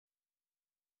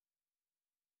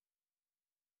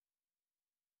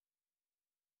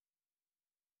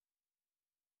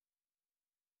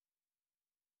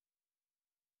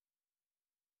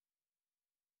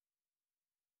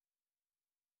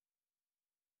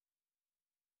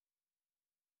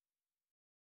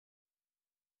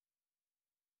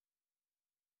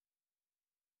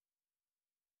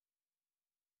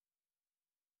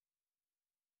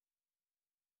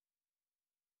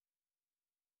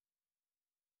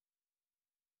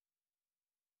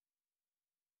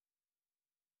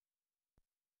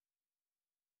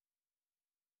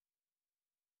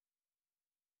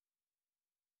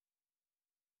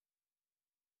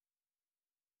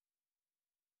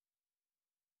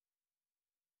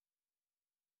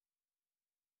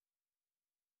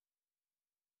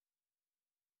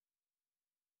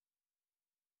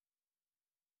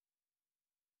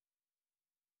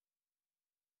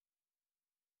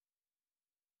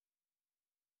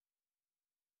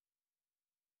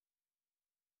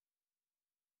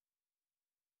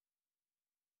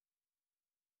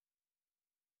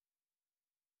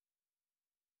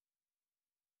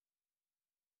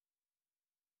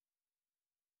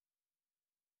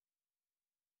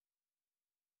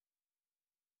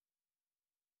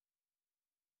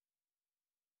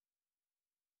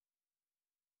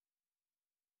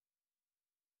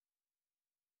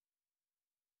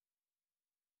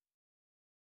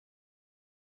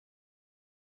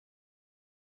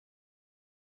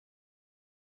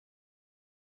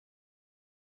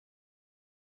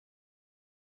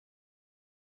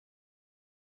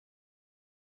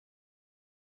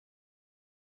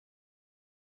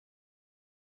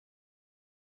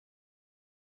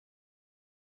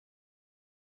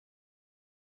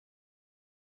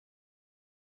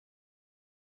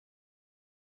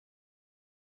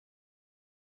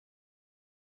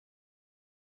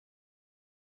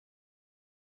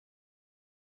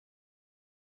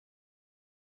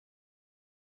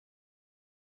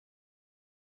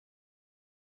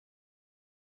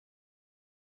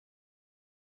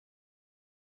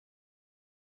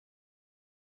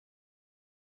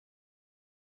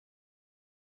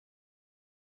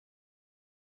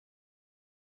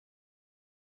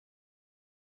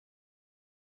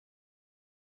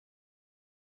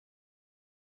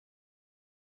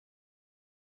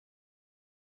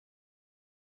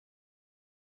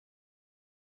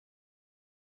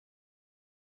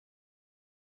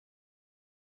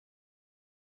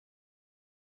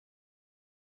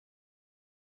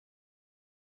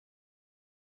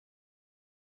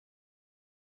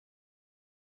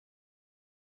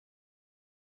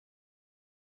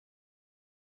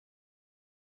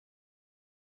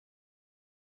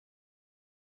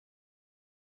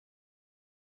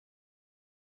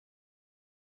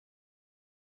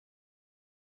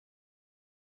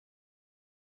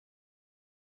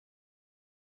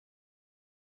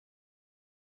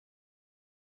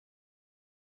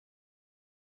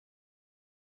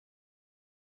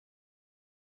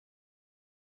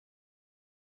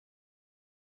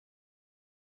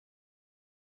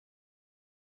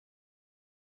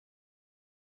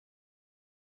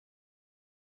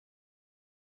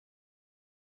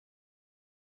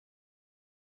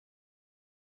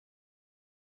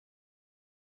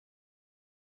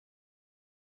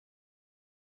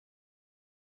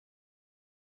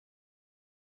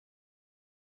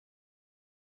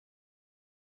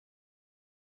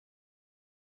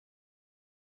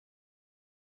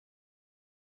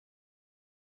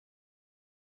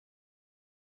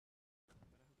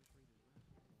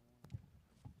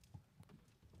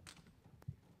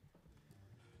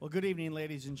Well, good evening,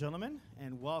 ladies and gentlemen,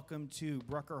 and welcome to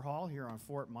Brucker Hall here on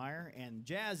Fort Myer and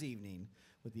Jazz Evening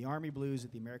with the Army Blues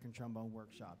at the American Trombone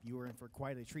Workshop. You are in for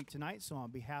quite a treat tonight, so on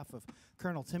behalf of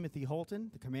Colonel Timothy Holton,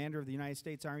 the commander of the United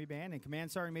States Army Band, and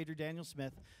Command Sergeant Major Daniel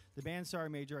Smith, the Band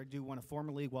Sergeant Major, I do want to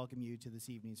formally welcome you to this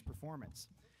evening's performance.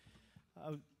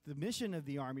 The mission of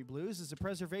the Army Blues is the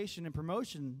preservation and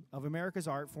promotion of America's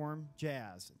art form,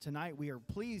 jazz. Tonight we are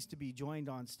pleased to be joined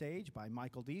on stage by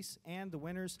Michael Dease and the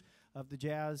winners of the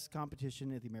jazz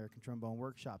competition at the American Trombone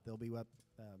Workshop. They'll be up,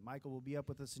 Michael will be up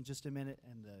with us in just a minute,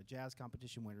 and the jazz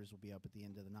competition winners will be up at the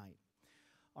end of the night.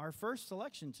 Our first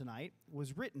selection tonight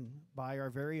was written by our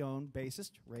very own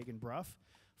bassist, Reagan Bruff,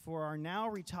 for our now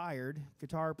retired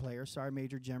guitar player, Sergeant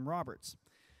Major Jim Roberts.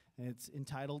 And it's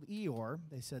entitled Eeyore.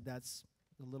 They said that's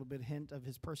a little bit hint of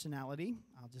his personality.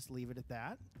 I'll just leave it at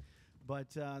that.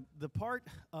 But the part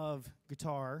of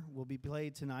guitar will be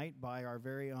played tonight by our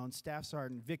very own Staff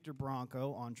Sergeant Victor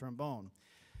Bronco on trombone.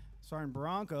 Sergeant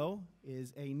Bronco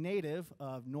is a native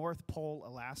of North Pole,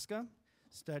 Alaska,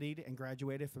 studied and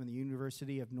graduated from the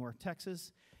University of North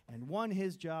Texas, and won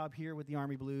his job here with the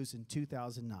Army Blues in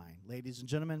 2009. Ladies and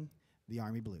gentlemen, the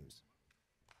Army Blues.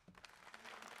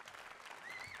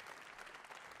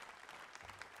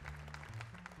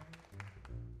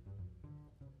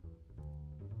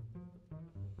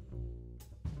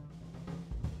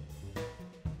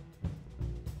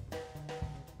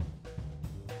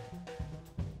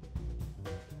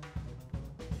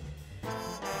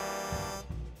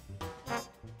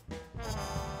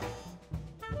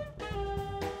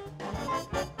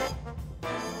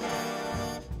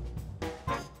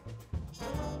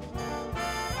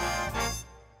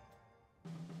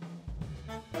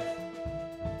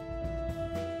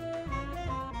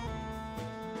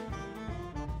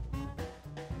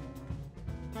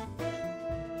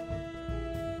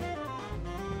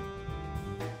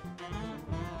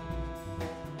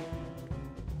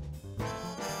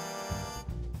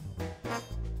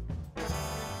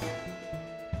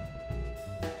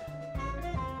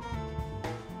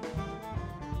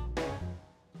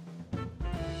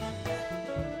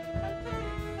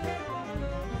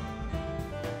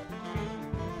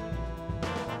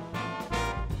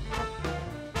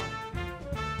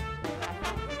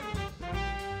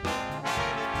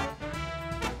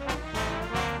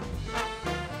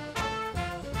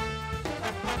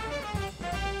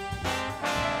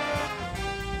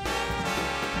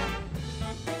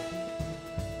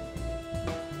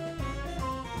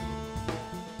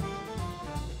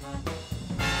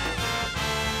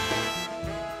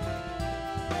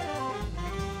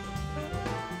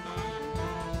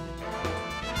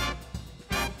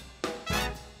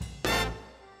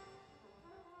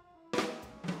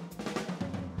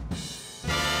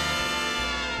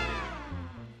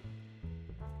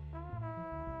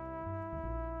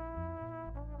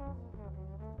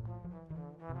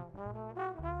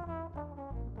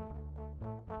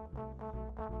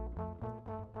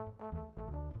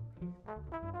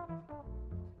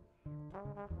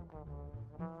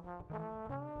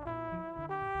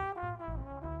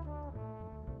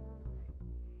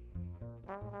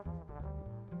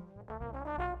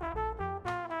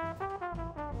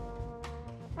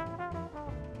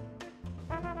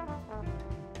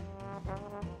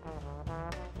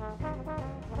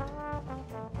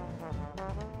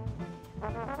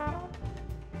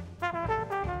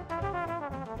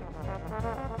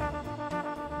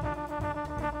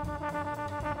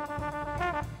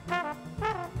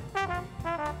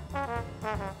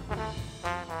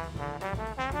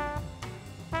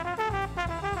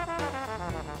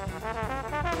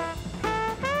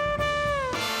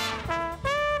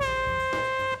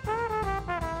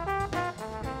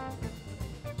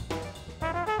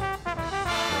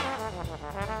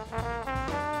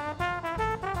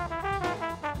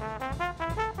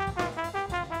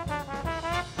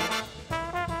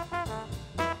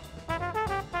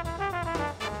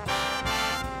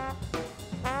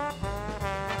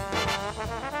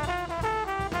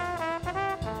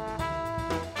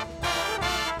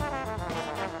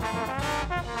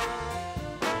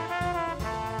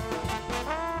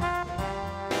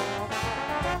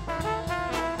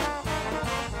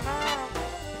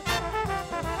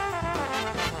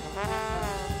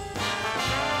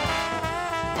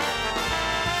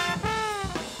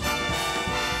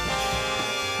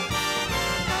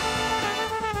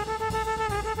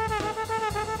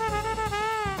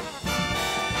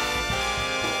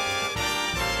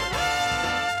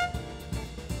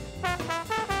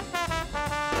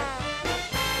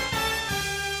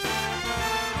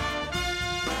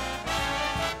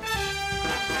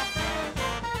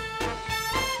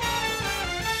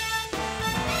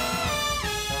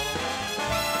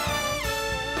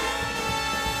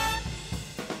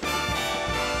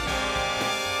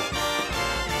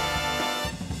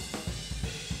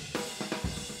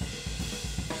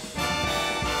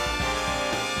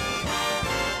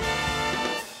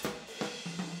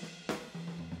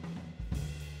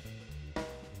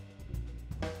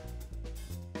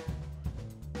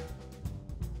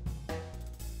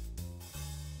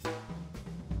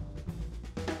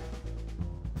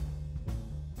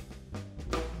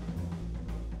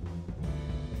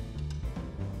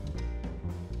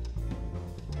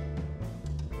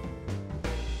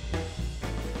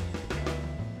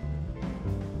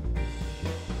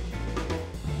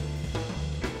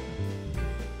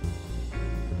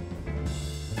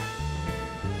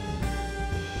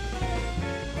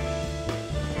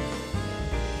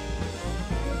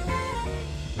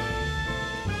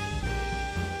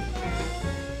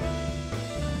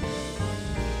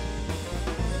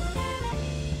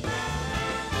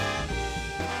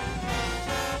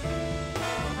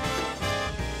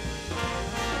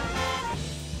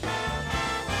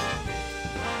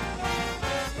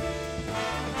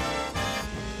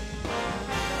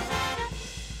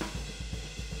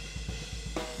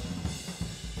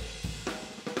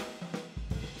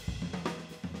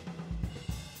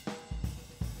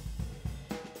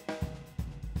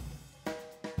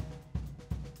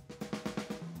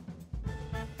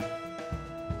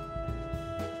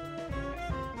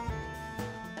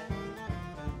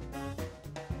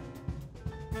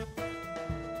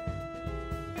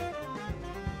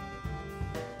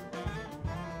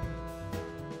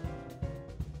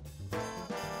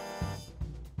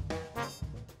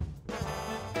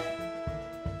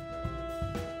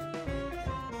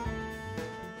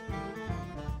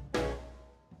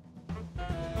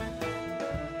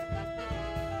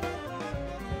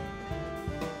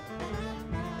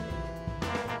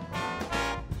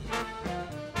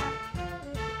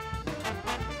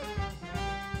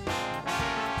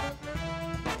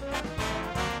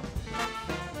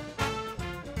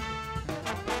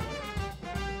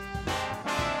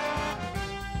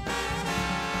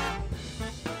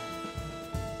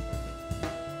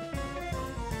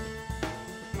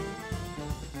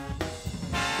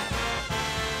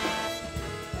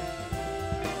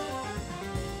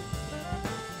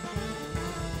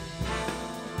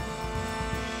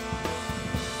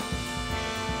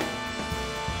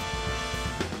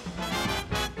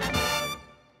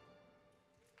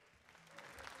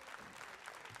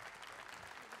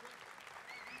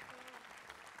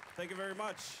 Thank you very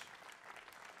much.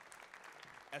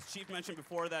 As Chief mentioned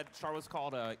before, that chart was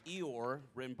called Eeyore,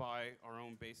 written by our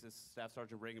own bassist, Staff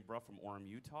Sergeant Reagan Bruff from Orem,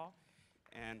 Utah.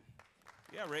 And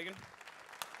yeah, Reagan.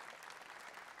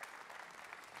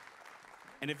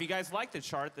 And if you guys like the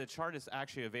chart is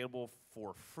actually available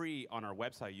for free on our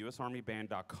website,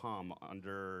 usarmyband.com,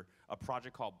 under a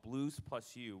project called Blues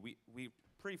Plus You. We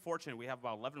pretty fortunate. We have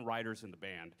about 11 writers in the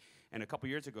band. And a couple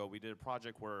years ago, we did a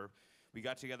project where we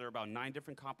got together about 9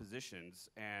 different compositions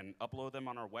and upload them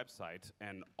on our website.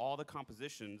 And all the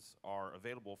compositions are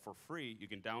available for free. You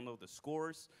can download the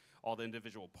scores, all the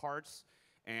individual parts,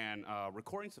 and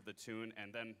recordings of the tune.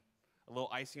 And then a little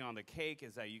icing on the cake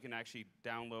is that you can actually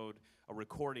download a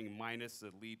recording minus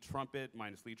the lead trumpet,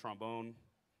 minus lead trombone,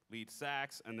 lead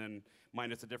sax, and then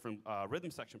minus a different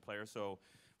rhythm section player. So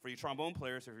for you trombone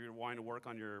players, if you're wanting to work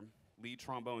on your lead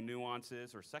trombone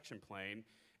nuances or section playing,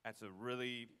 that's a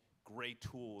really great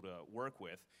tool to work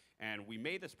with. And we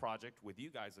made this project with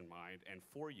you guys in mind and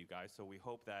for you guys, so we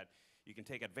hope that you can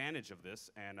take advantage of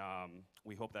this, and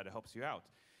we hope that it helps you out.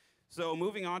 So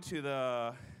moving on to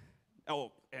the,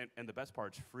 oh, and the best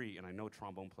part's free, and I know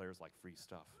trombone players like free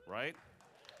stuff, right?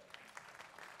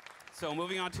 So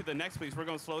moving on to the next piece, we're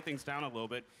going to slow things down a little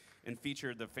bit and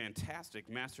feature the fantastic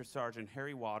Master Sergeant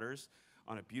Harry Waters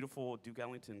on a beautiful Duke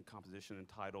Ellington composition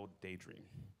entitled Daydream.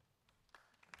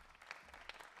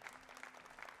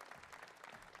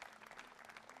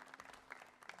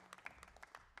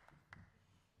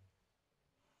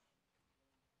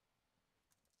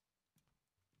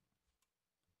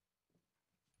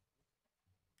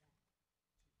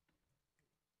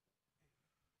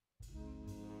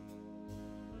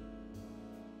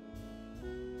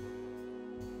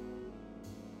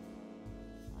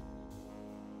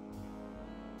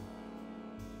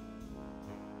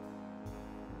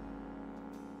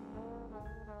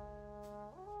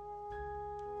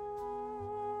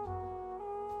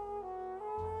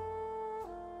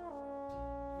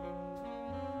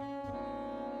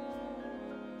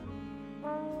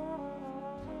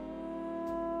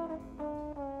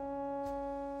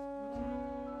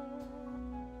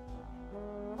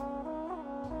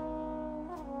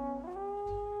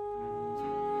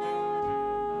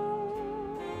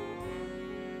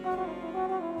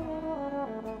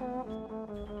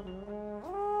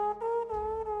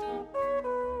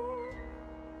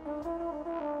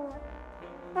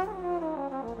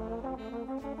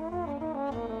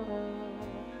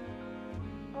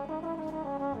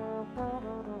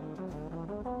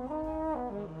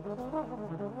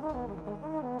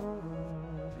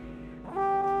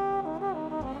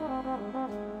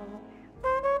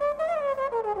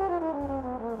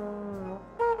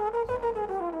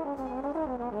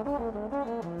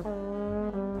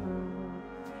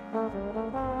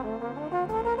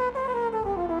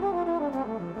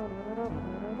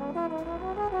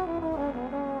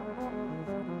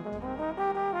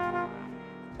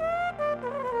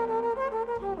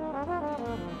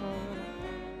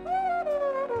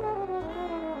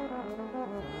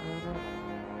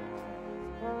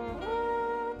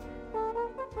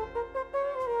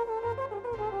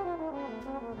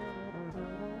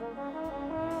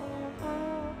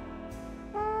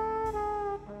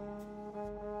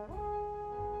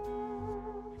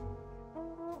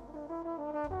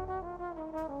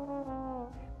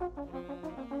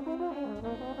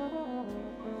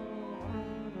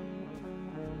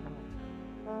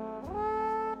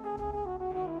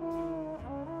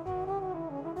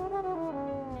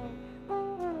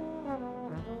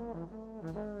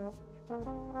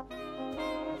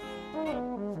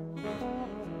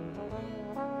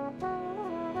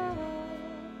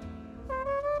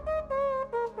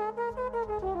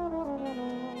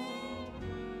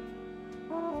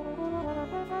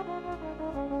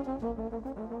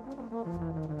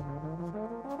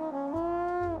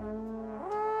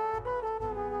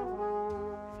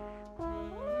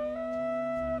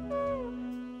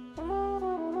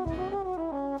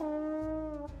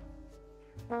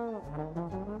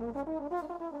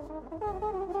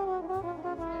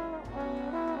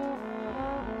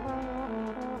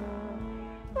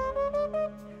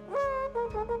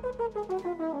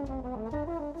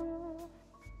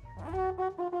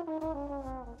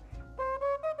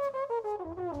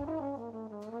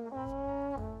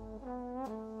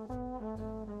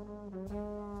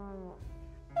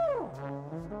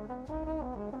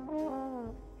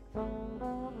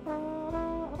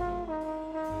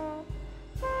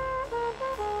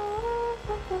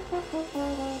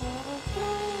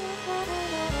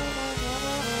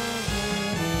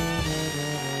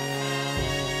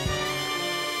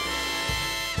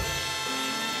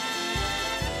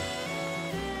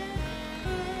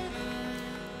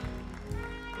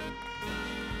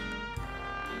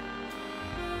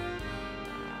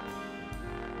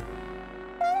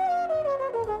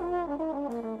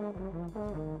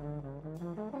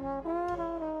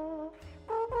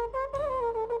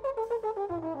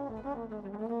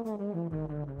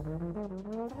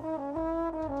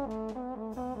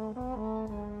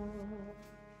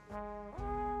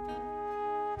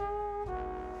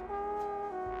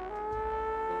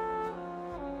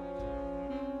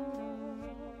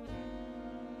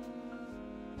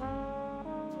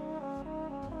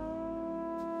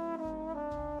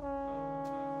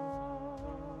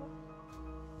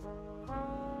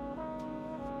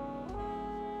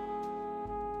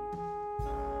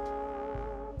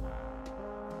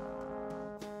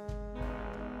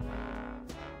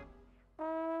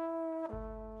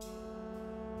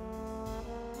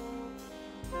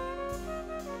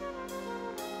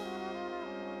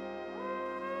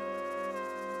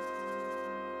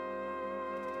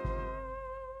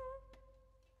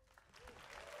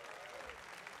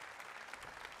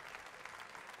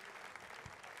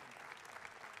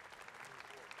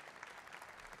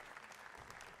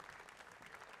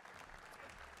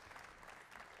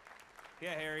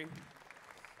 Yeah, Harry.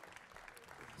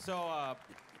 So,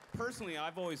 personally,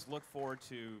 I've always looked forward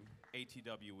to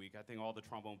ATW week. I think all the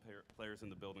trombone players in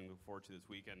the building look forward to this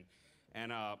weekend.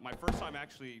 And my first time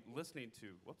actually listening to,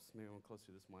 whoops, maybe I'm close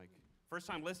to this mic. First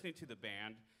time listening to the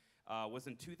band was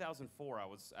in 2004. I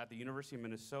was at the University of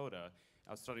Minnesota.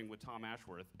 I was studying with Tom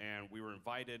Ashworth, and we were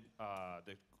invited,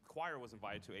 the choir was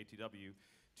invited to ATW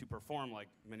to perform like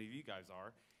many of you guys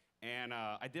are. And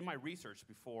I did my research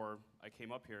before I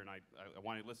came up here, and I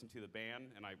wanted to listen to the band,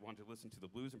 and I wanted to listen to the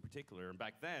blues in particular. And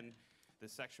back then,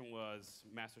 this section was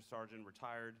Master Sergeant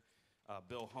retired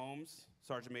Bill Holmes,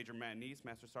 Sergeant Major Matt Dease,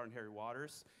 Master Sergeant Harry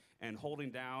Waters, and holding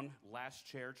down last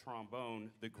chair trombone,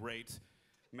 the great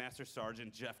Master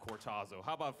Sergeant Jeff Cortazzo.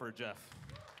 How about for Jeff?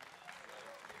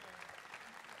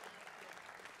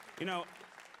 You know,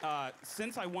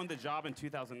 since I won the job in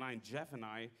 2009, Jeff and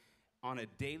I, on a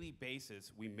daily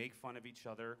basis, we make fun of each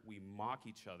other, we mock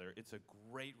each other. It's a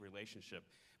great relationship.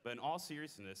 But in all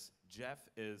seriousness, Jeff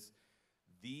is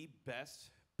the best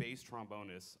bass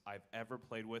trombonist I've ever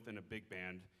played with in a big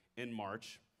band in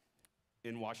March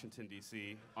in Washington,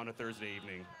 D.C. on a Thursday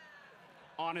evening.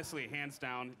 Honestly, hands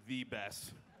down, the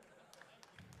best.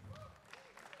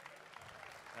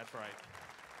 That's right.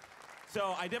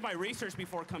 So I did my research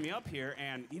before coming up here,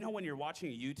 and you know when you're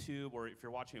watching YouTube or if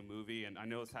you're watching a movie, and I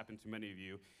know it's happened to many of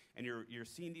you, and you're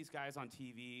seeing these guys on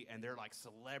TV, and they're like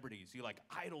celebrities. You like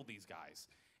idol these guys.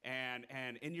 And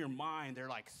in your mind, they're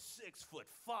like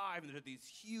 6'5", and they're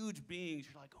these huge beings.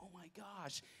 You're like, oh my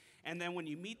gosh. And then when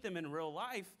you meet them in real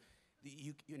life,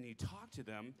 and you talk to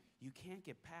them, you can't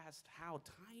get past how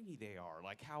tiny they are,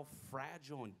 like how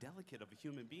fragile and delicate of a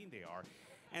human being they are.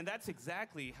 And that's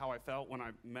exactly how I felt when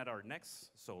I met our next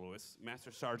soloist,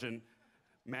 Master Sergeant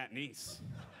Matt Dease.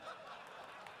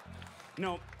 You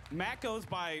know, Matt goes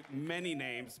by many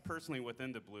names personally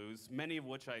within the blues, many of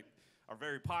which are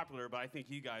very popular, but I think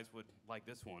you guys would like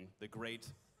this one, the great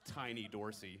Tiny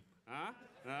Dorsey. Huh?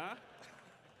 Huh?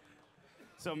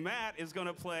 So Matt is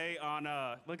gonna play on,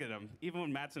 look at him. Even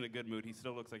when Matt's in a good mood, he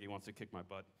still looks like he wants to kick my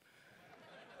butt.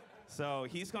 So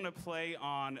he's gonna play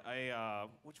on a,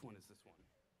 which one is this one?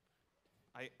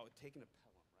 Taking a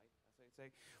Pelham, right? That's what I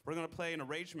say. We're gonna play an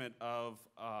arrangement of,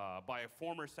 by a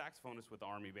former saxophonist with the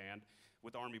Army Band,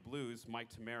 with Army Blues, Mike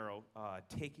Tamaro,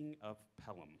 Taking of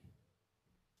Pelham.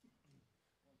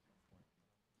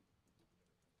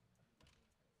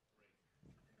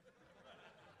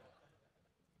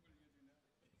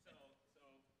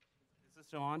 Is this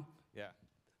still on? Yeah.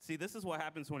 See, this is what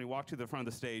happens when you walk to the front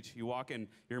of the stage. You walk in,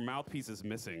 your mouthpiece is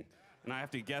missing, and I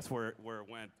have to guess where it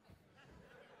went.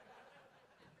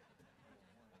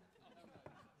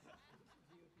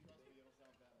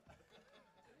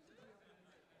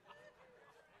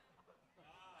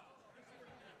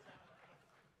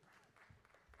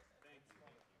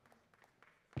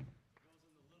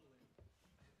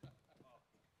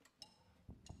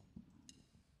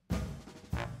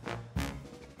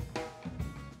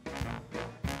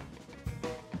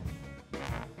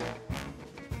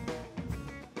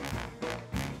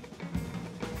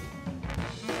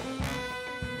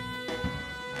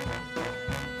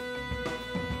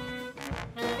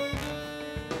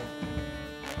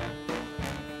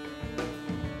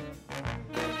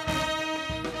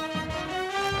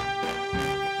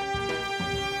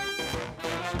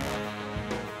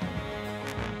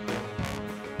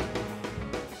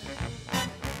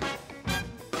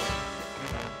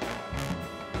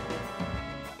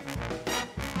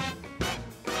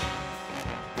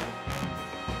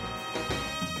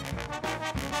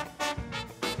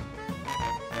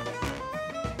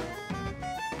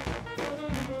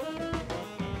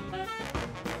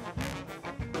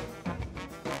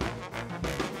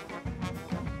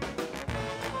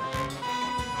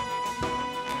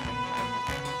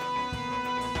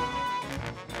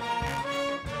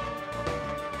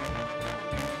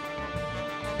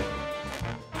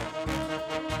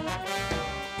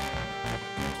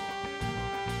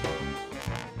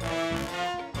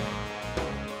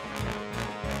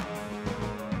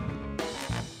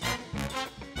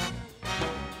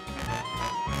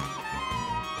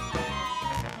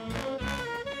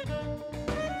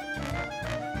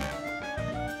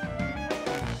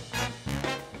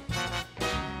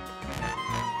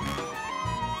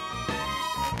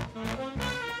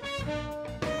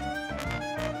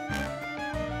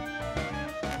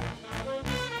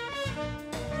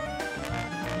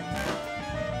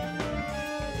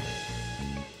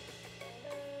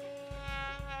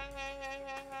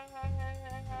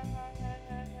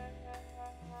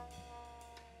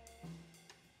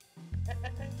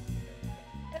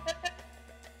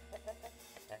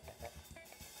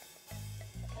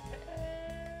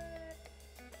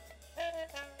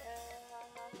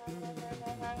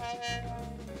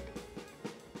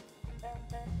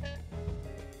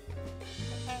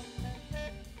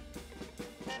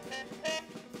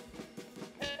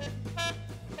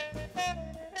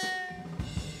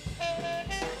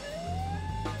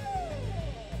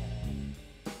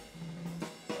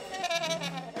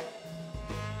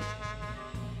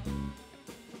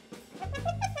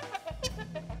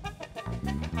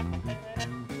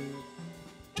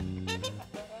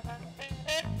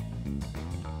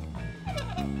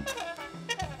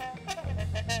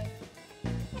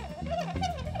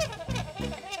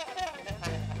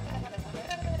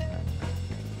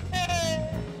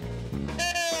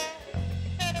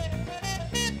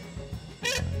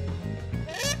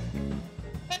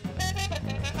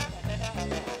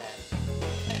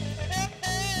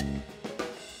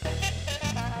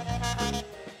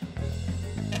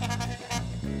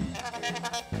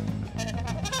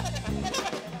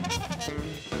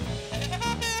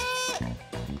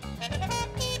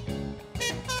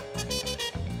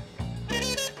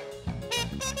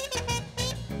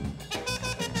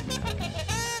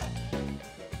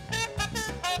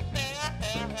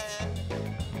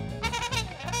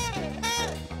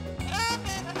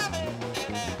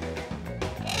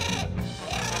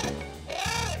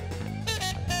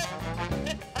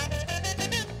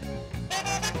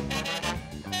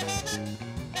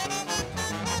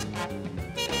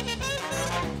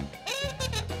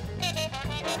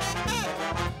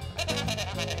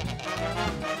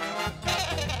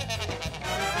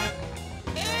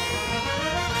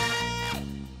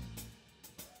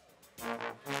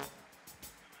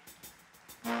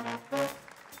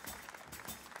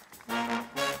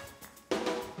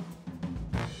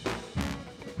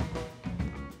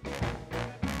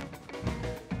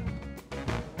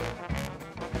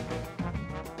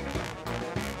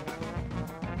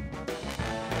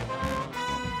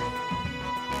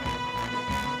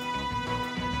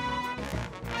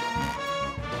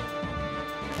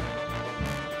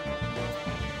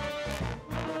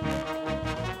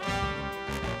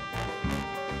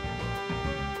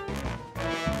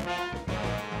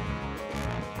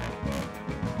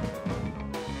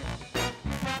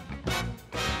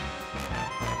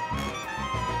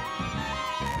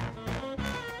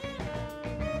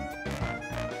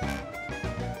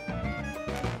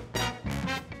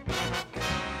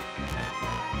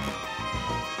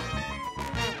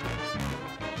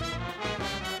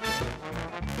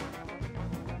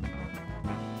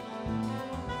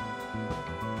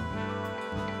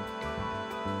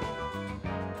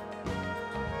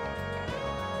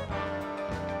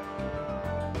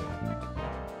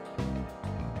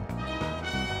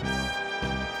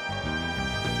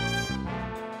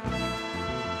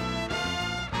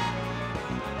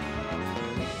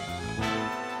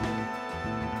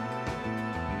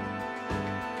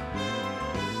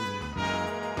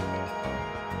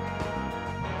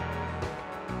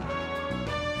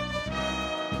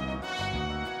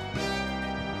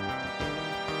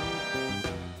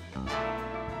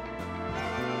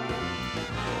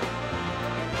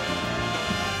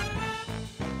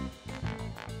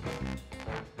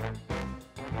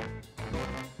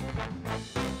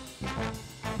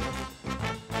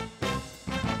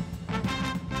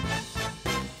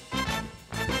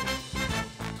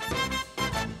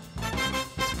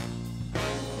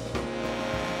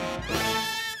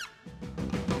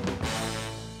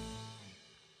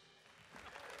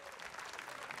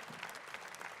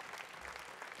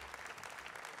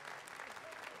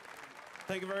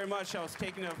 Thank you very much. I was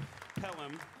taking a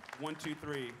Pelham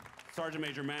 123, Sergeant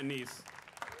Major Matt Dease.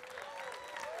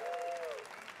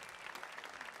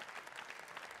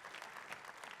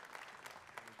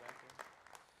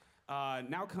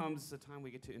 Now comes the time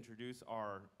we get to introduce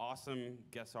our awesome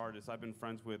guest artists. I've been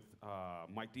friends with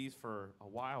Mike Dease for a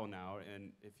while now,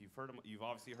 and if you've heard him, you've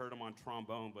obviously heard him on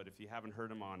trombone, but if you haven't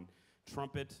heard him on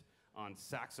trumpet, on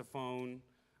saxophone,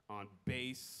 on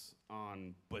bass,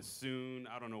 on bassoon,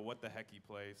 I don't know what the heck he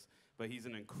plays, but he's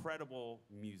an incredible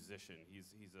musician.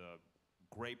 He's a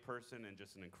great person and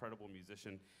just an incredible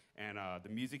musician, and the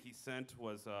music he sent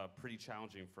was pretty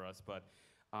challenging for us, but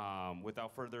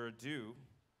without further ado,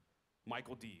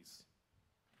 Michael Dease.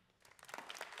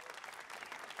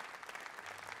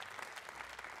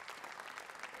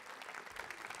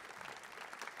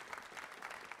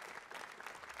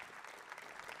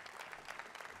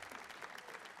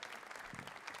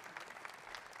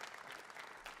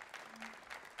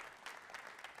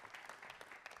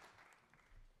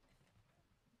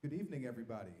 Good evening,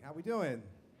 everybody. How we doing?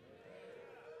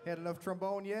 Had enough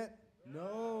trombone yet?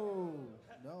 No.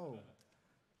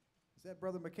 Is that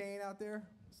Brother McCain out there?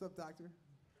 What's up, Doctor?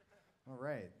 All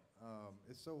right.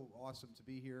 It's so awesome to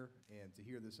be here and to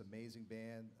hear this amazing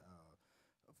band.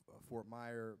 Fort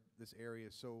Myer, this area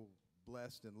is so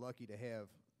blessed and lucky to have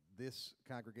this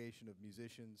congregation of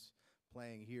musicians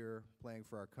playing here, playing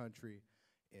for our country,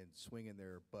 and swinging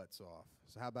their butts off.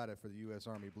 So how about it for the U.S.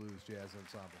 Army Blues Jazz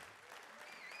Ensemble?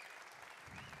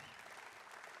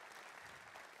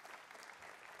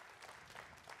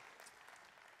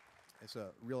 It's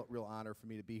a real honor for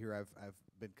me to be here. I've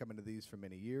been coming to these for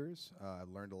many years. I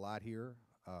learned a lot here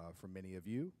from many of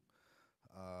you.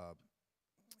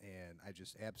 And I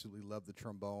just absolutely love the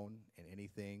trombone and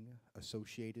anything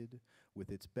associated with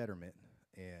its betterment.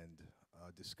 And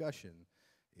discussion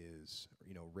is,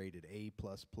 rated A++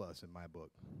 in my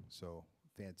book. So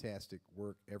fantastic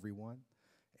work, everyone.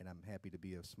 And I'm happy to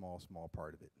be a small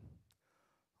part of it.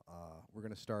 We're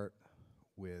going to start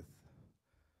with,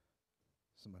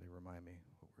 somebody remind me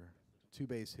what we're,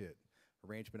 two-bass hit,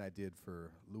 arrangement I did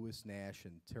for Louis Nash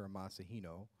and Teramasa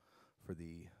Hino for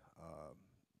the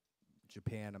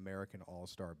Japan American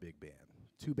All-Star Big Band.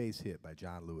 Two-bass hit by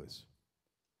John Lewis.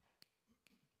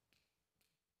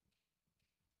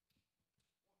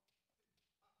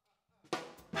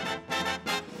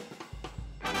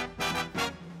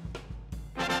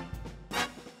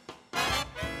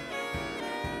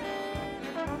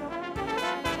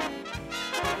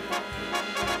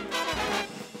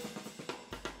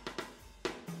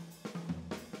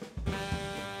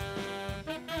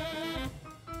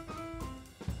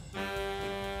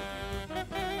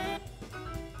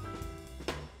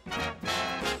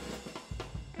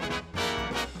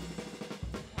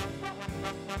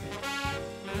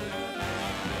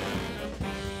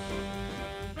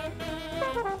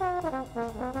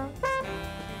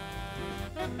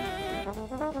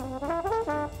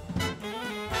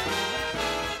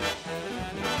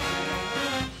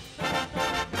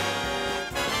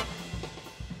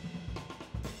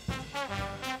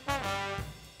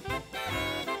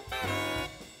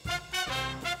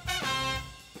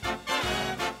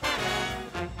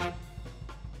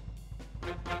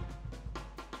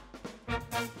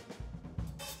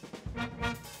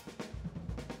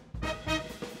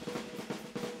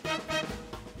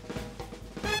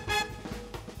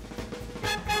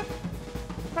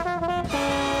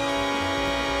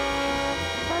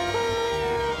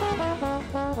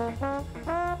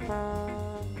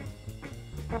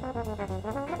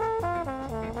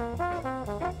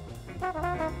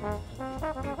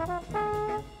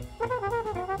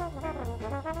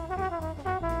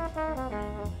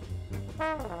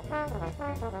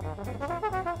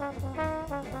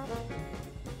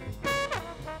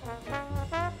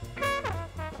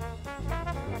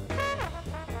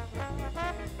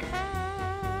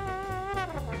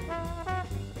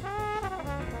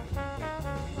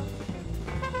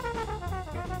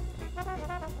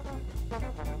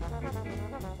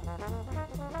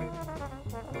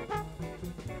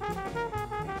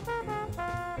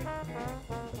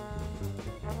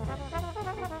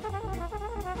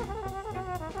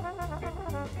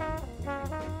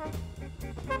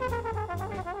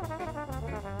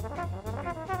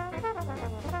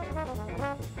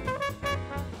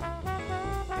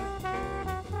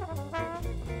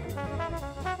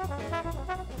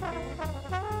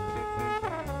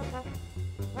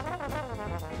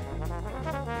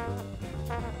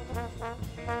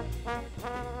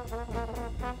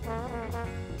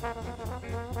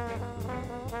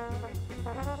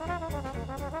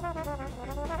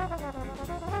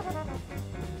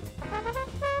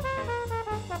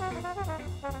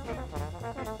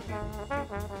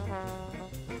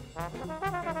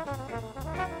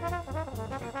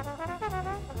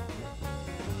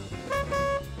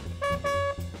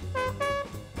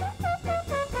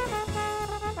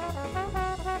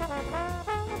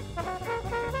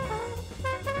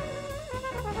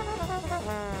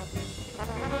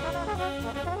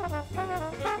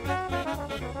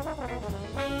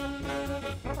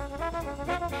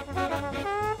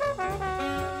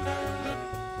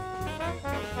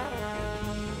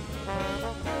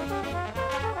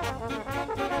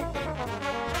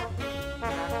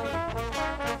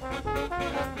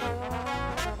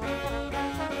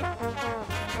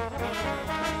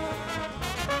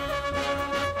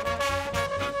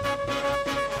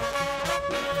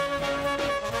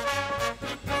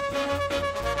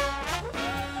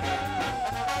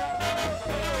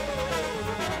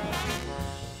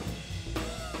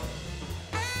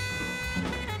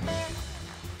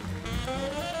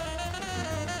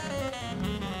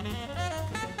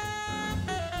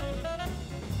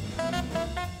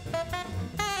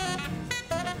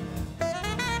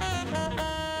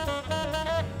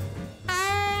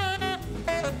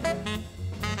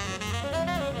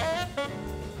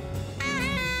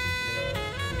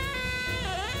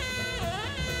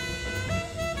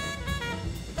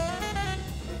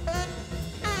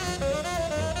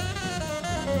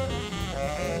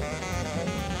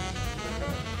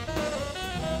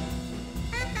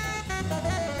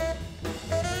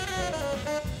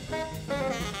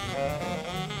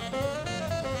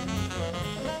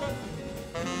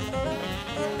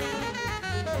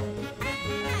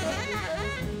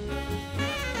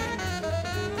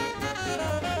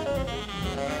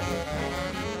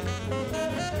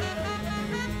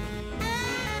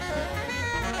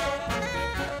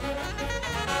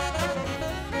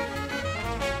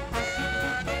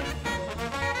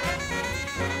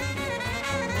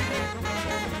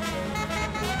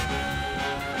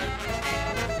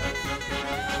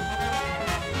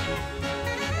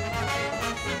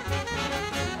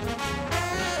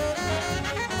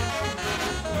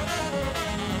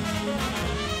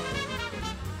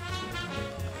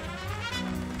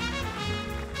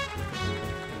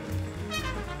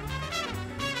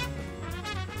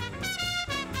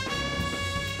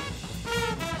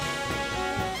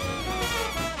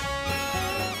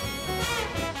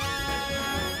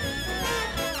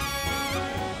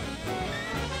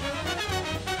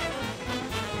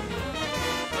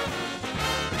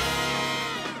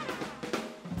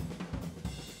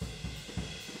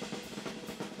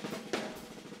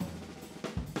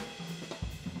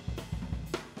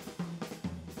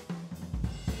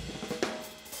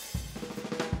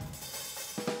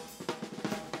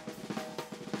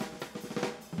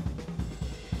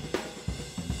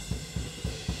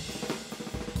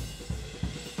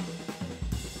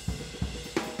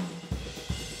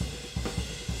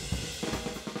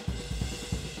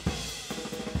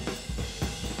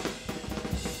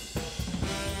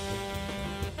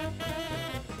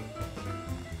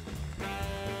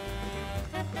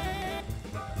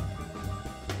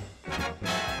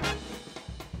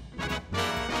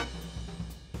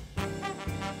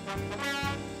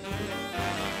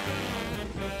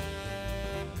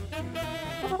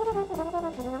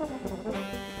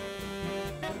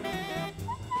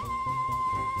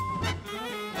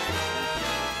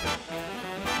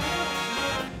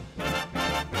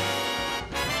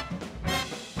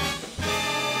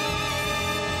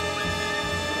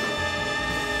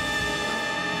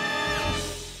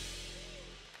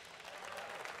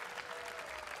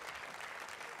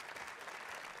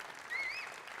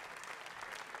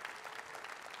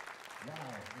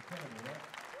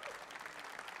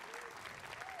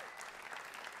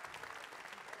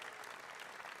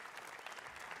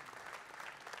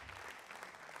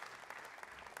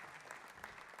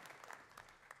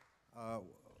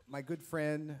 My good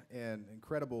friend and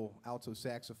incredible alto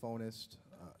saxophonist,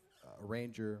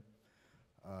 arranger,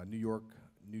 New York,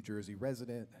 New Jersey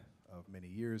resident of many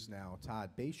years now,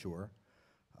 Todd Bayshore.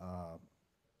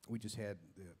 We just had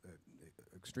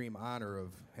the extreme honor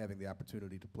of having the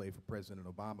opportunity to play for President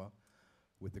Obama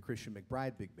with the Christian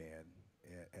McBride Big Band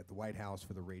at the White House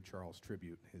for the Ray Charles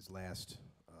tribute, his last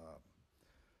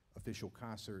official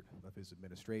concert of his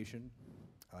administration.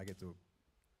 I get to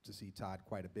see Todd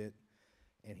quite a bit,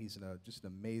 and he's just an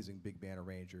amazing big band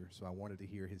arranger, so I wanted to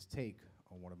hear his take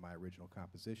on one of my original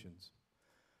compositions.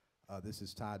 This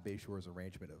is Todd Bayshore's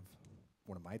arrangement of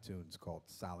one of my tunes called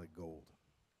Solid Gold.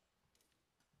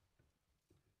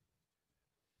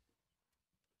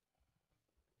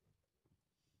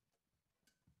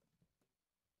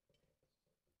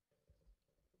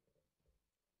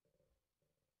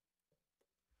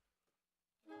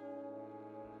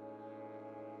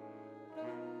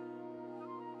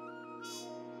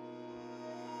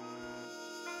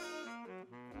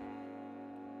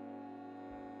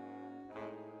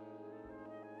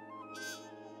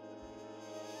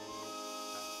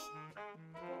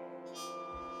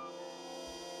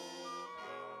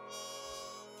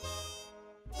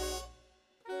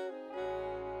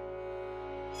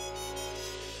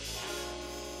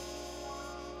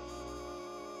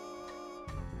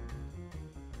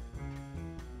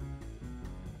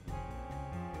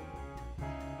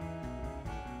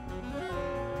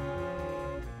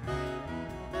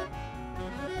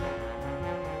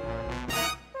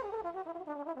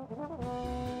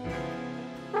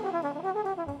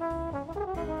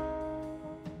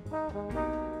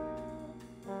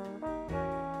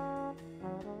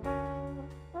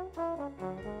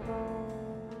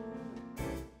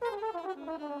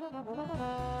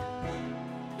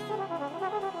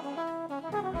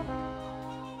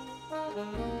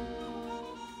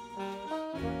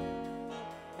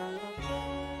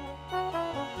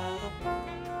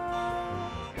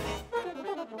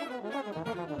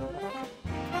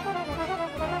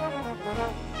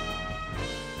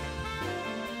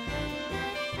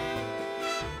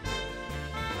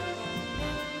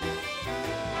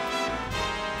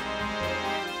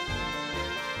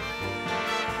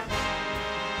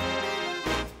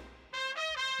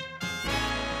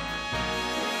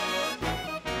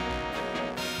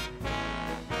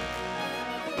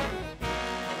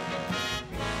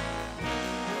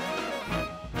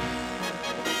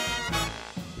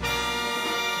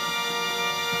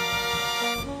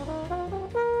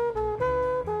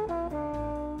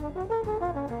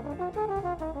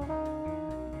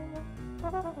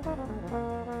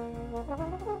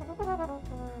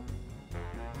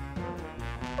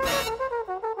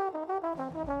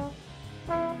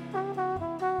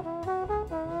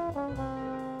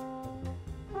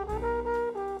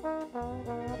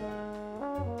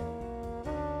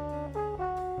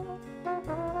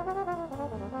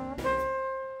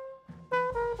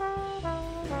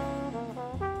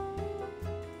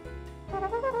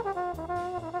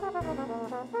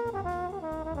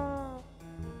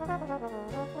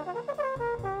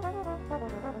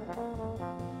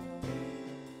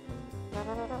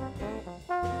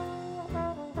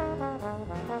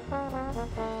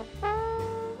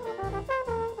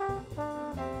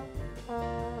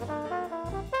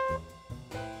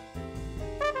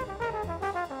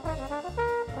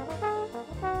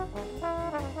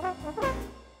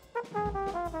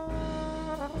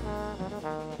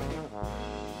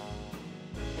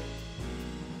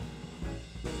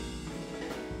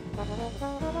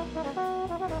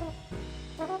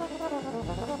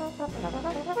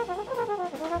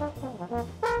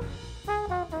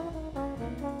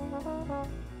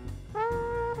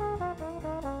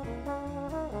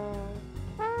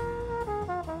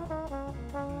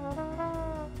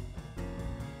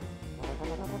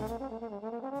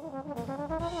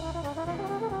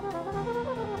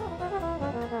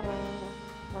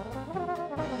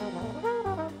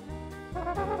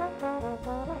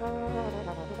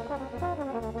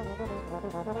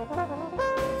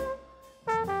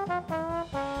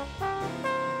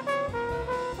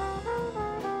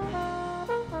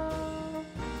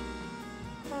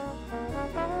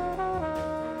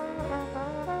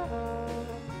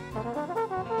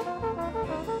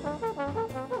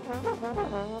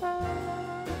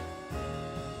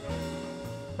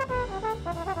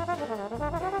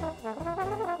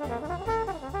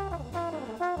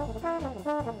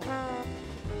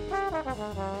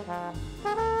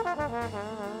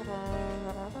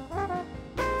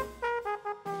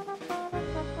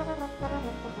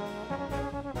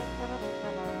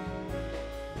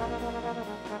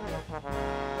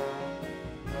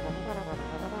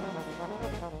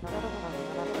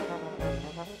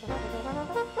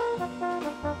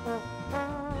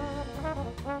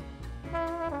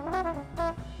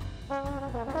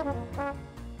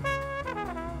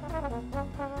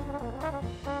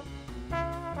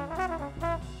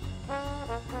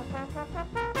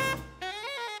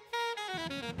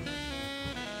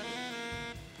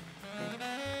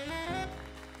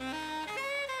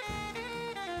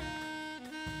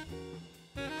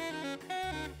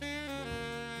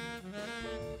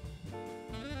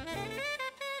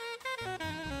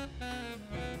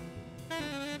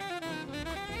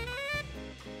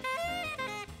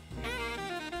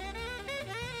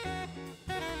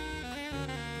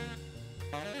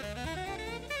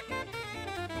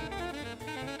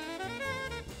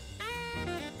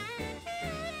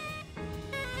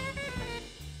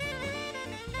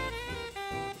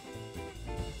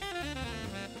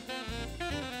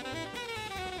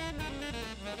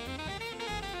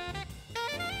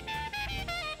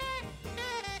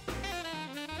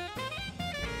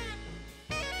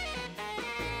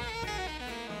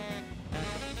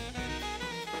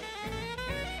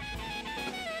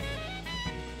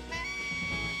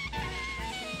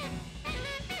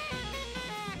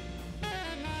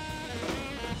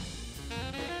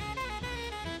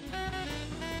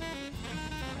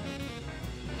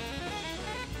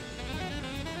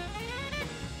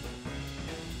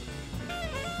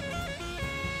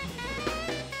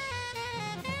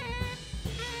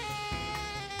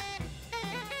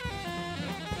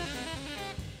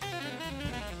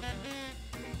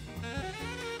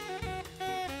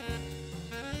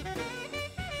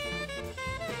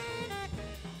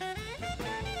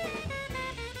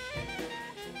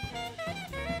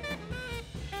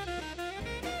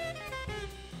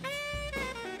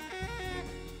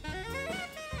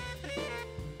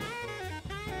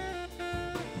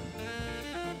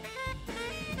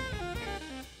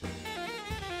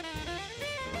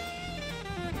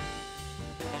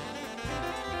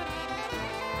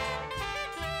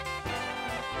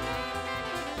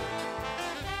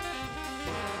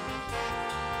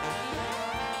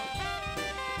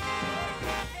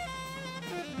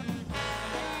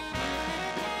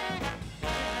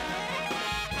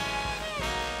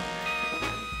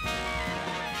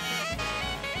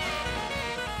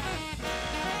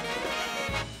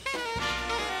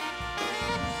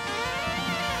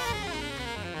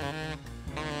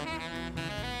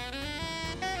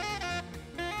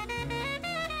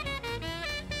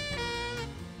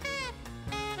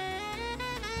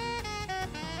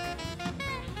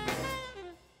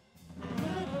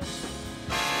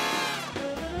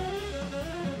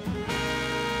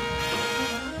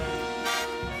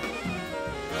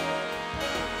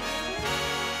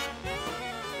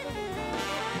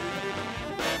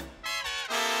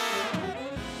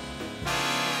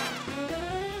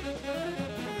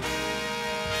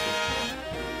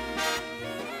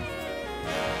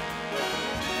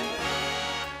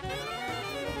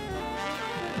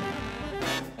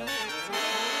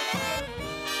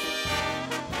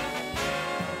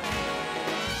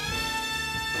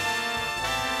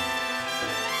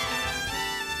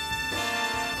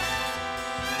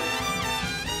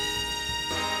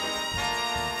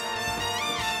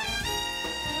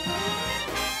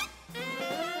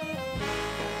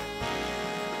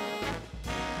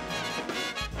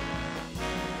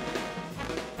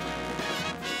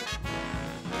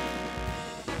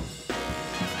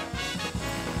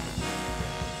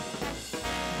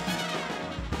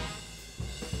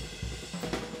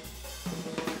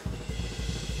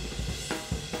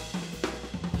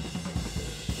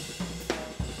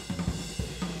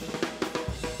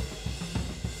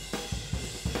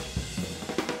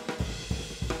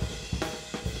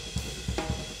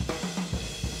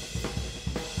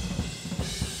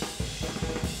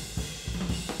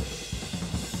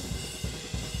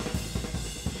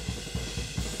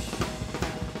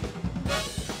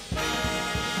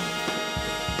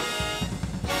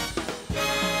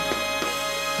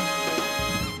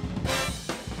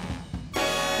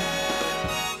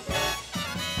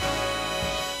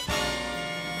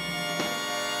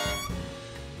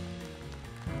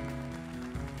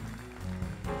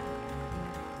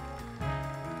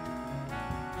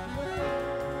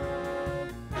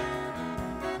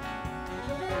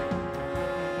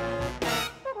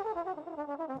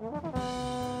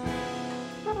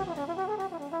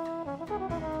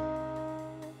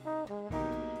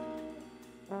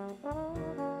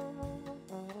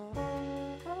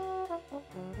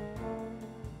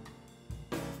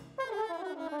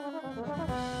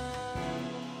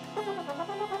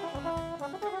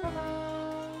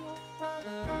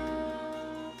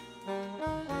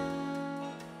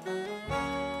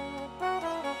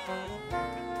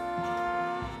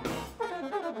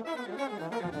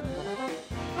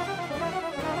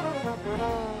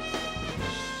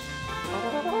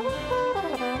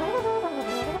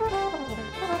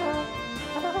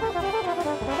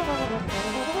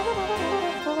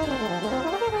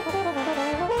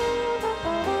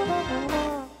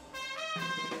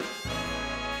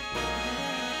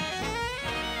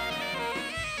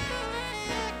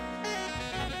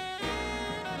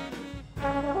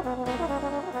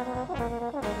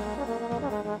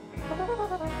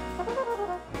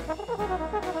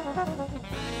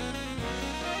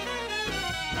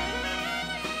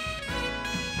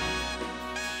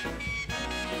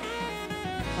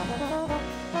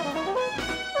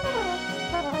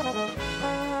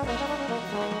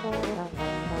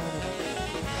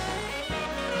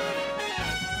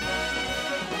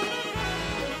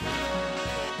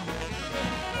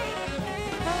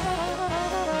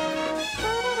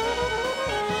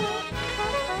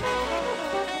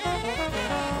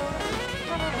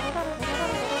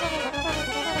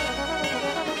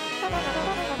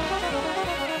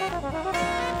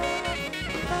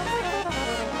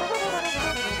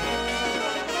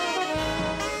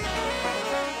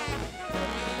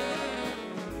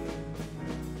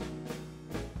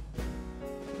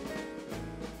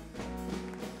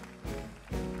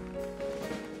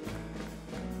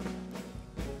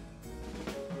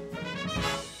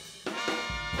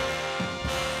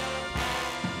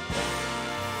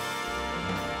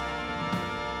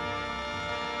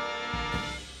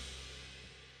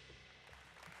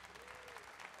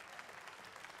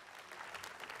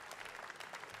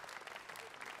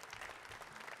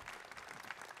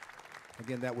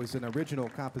 Again, that was an original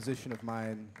composition of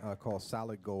mine called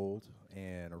Solid Gold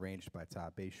and arranged by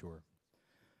Todd Bayshore.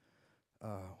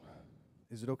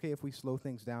 Is it okay if we slow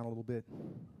things down a little bit?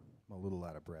 I'm a little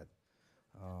out of breath.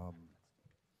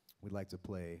 We'd like to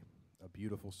play a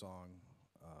beautiful song,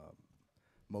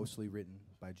 mostly written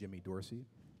by Jimmy Dorsey,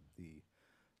 the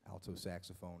alto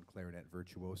saxophone clarinet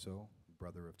virtuoso,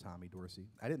 brother of Tommy Dorsey.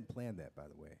 I didn't plan that, by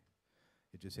the way.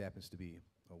 It just happens to be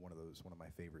one of my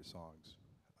favorite songs.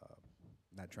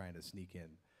 Not trying to sneak in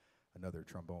another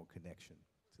trombone connection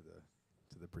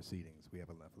to the proceedings. We have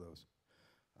enough of those.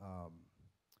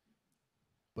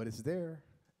 But it's there,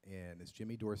 and it's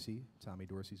Jimmy Dorsey, Tommy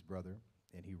Dorsey's brother,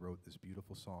 and he wrote this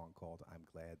beautiful song called I'm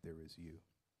Glad There Is You.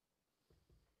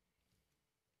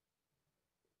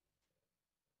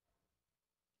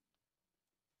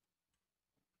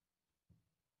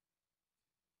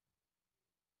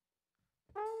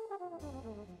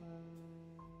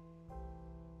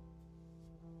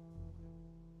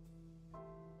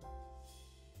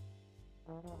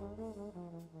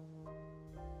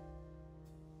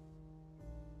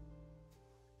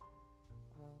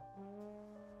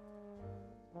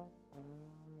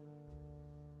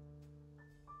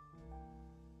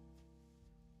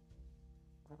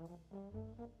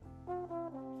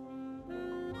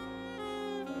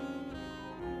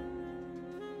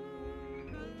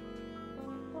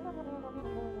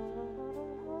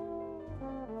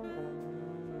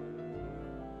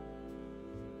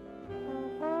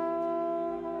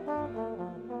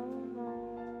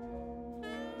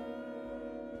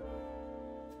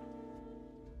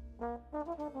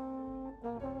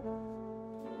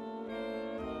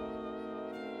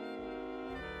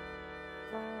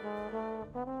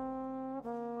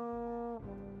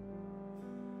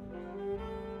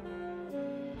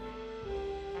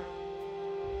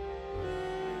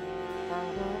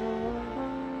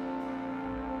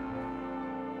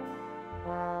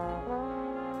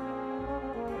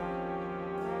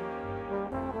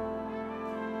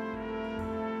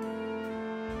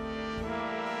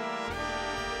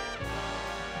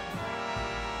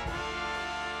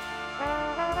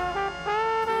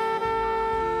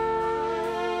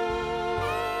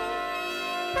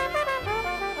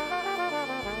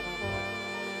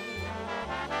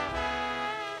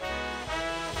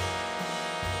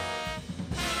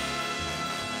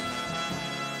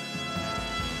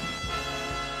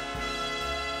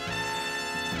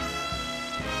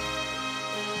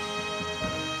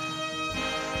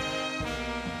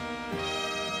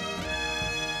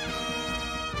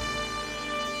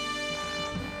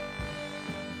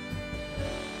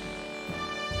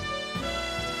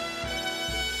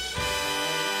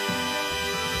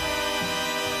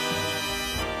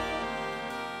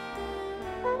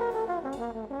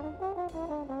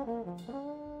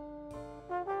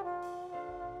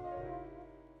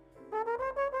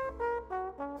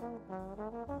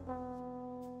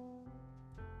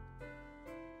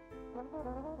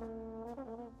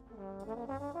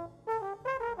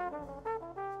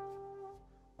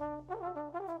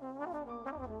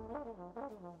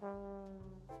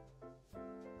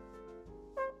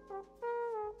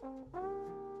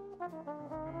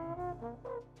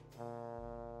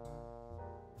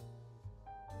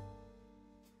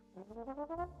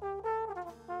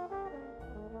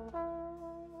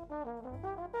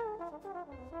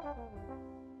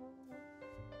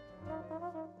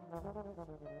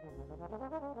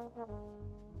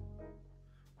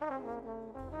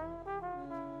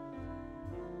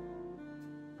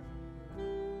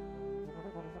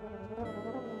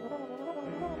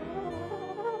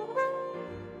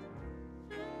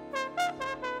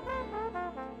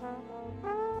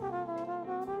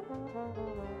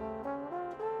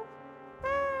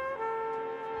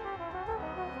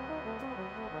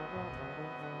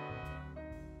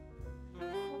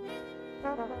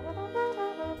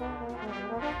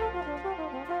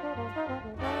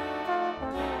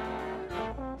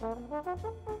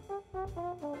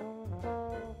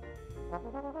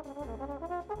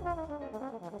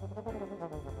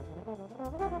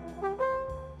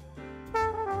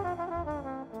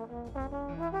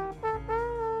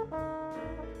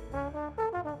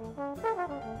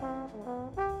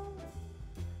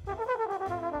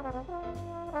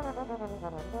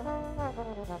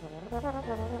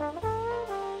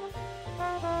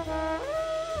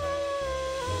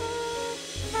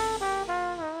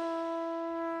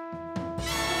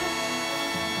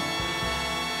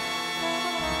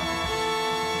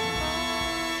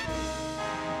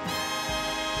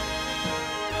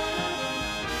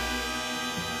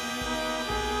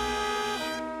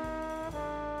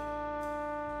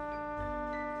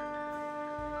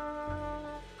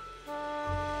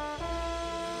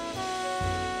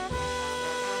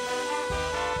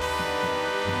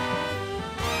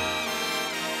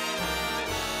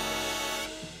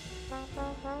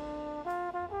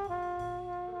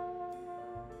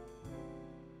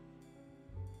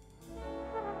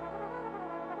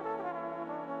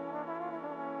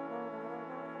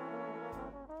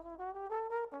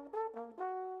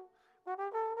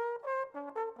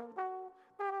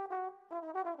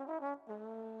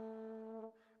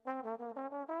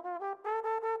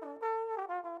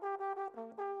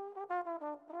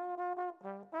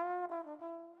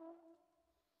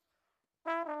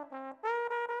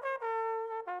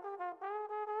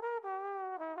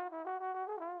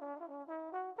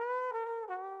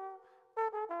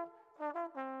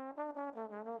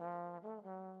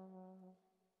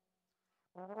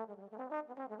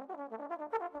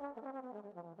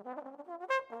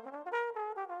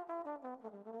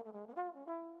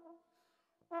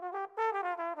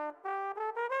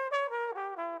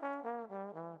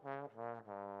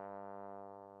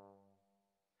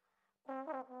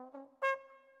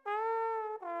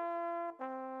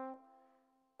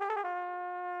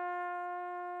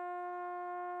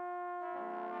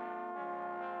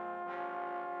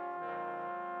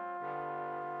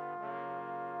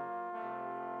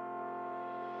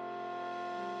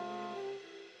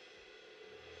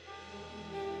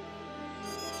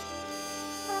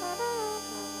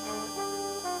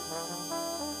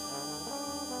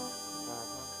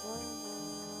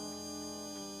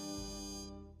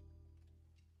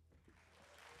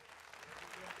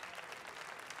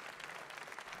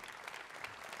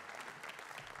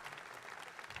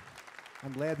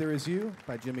 I'm Glad There Is You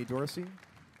by Jimmy Dorsey.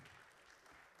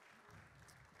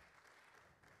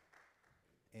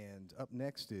 And up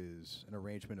next is an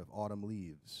arrangement of Autumn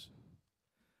Leaves.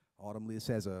 Autumn Leaves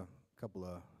has a couple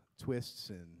of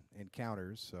twists and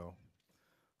counters, so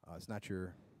it's not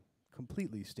your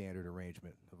completely standard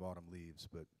arrangement of Autumn Leaves,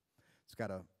 but it's got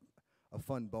a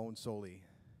fun bone soli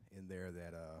in there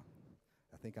that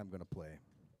I think I'm going to play.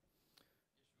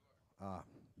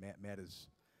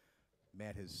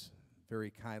 Matt has very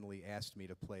kindly asked me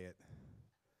to play it.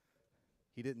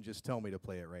 He didn't just tell me to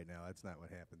play it right now. That's not what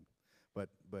happened. But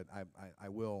I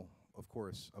will, of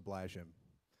course, oblige him.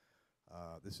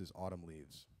 This is Autumn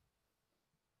Leaves.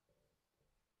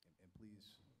 And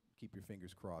please keep your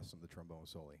fingers crossed on the trombone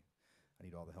soli. I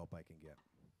need all the help I can get.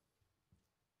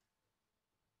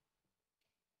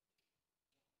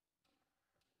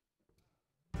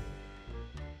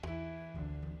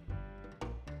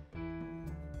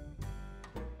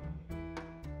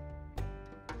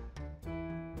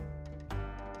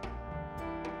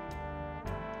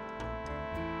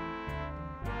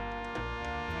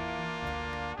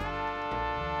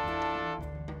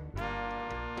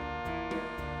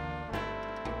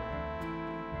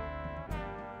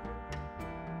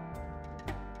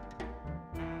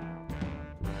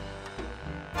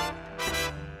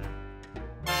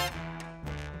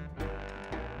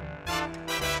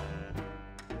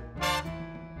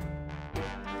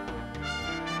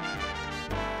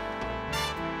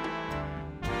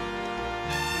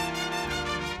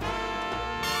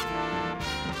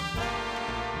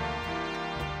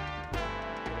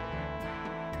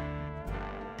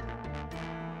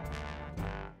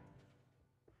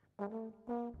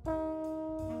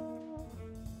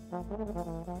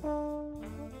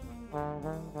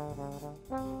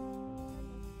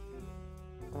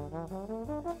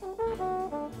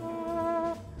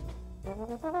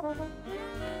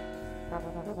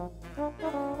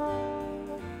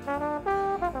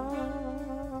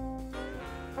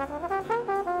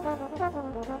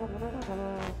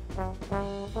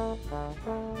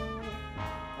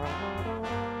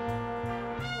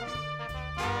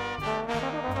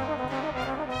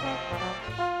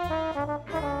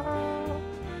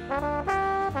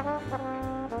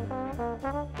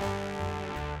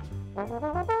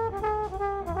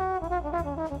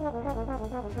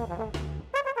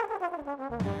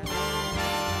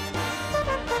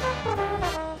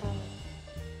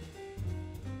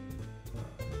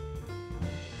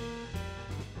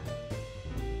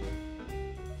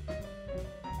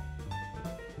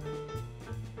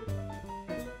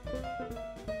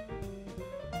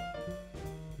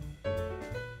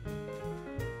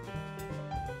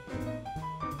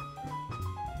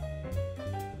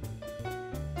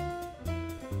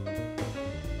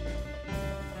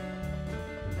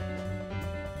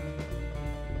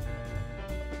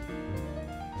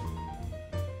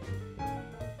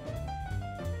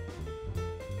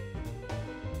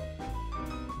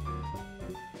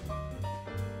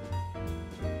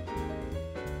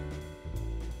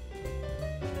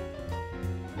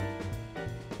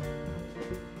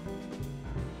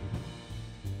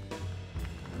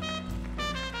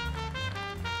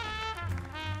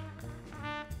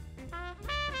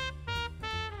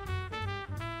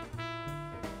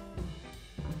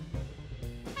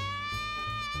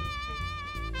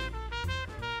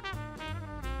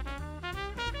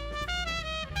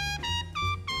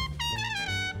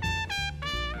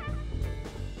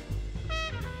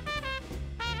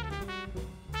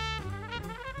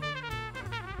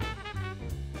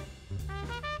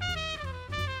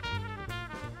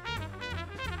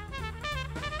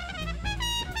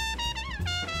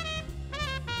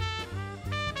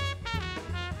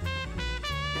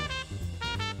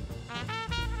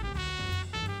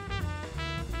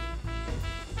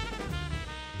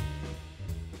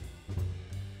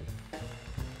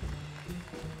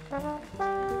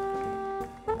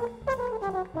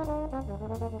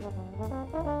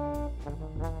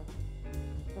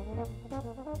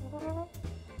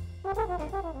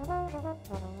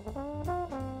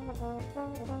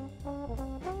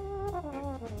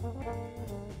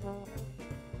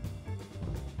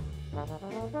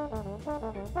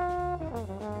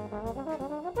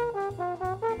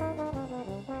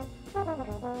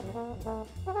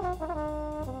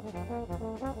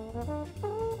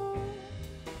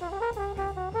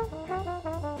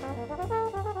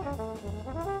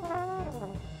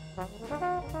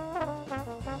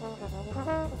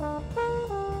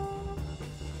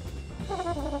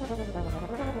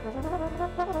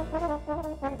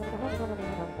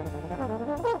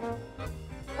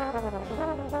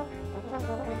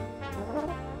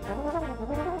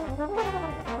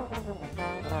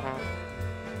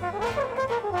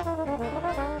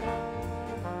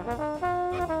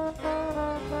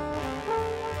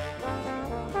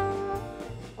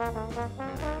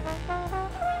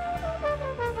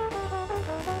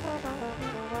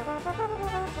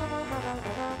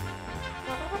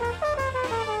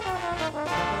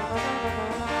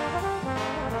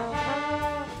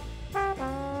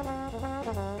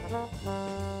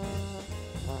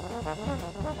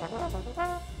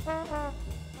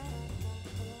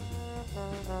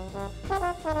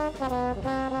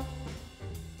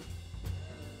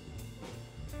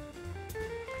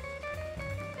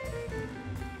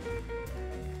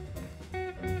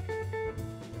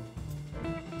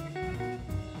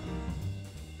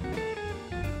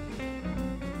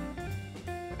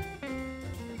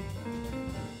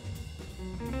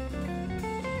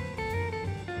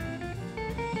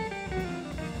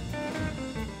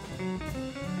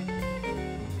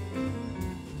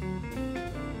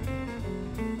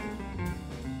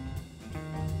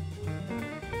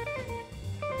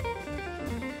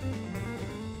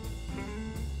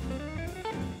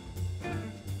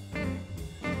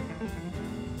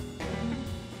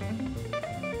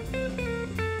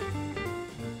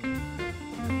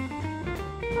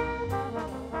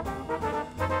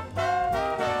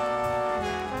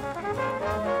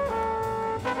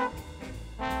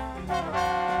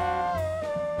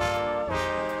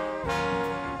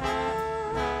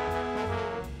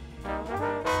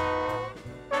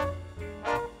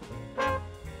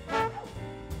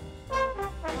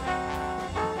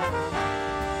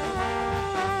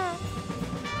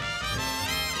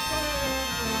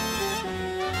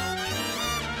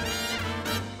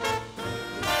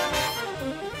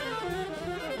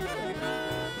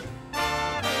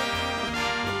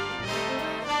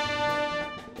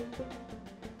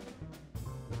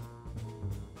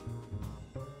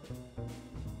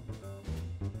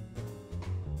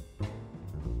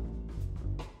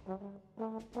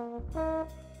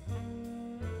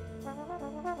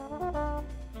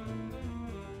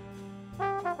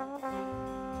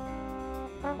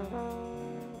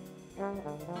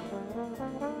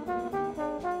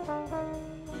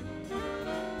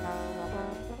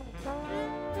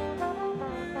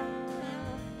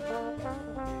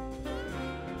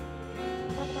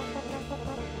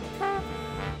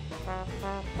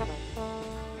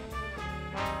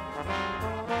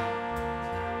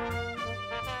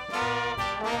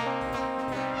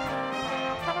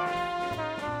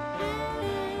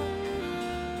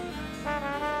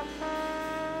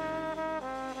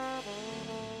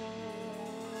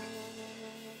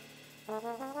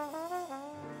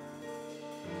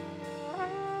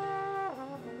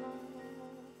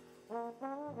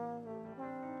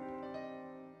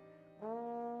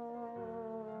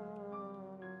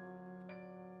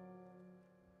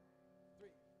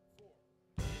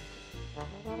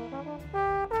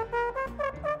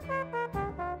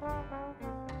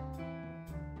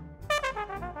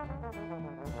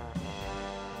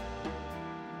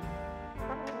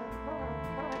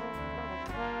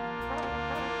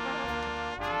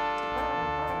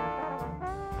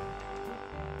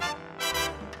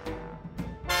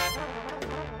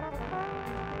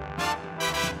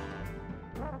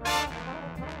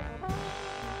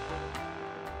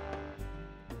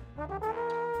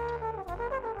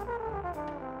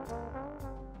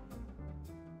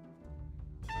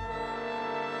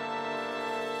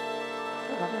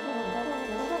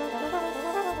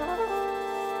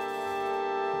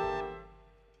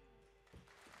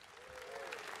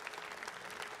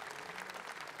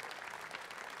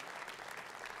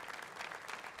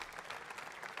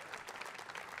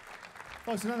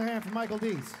 Folks, another hand for Michael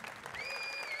Dease.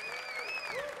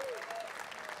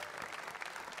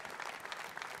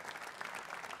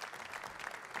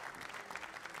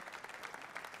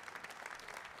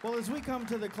 Well, as we come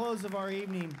to the close of our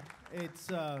evening, it's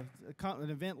an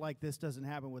event like this doesn't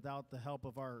happen without the help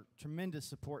of our tremendous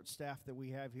support staff that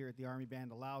we have here at the Army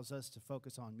Band. Allows us to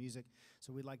focus on music.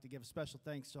 So we'd like to give a special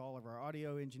thanks to all of our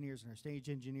audio engineers and our stage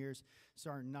engineers,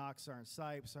 Sergeant Knox, Sergeant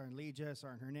Sipes, Sergeant Leja,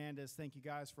 Sergeant Hernandez. Thank you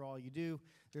guys for all you do.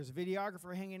 There's a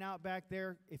videographer hanging out back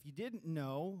there. If you didn't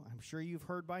know, I'm sure you've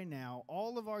heard by now,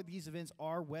 all of these events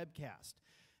are webcast.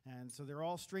 And so they're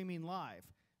all streaming live.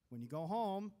 When you go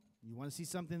home, you want to see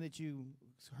something that you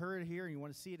heard here and you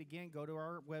want to see it again, go to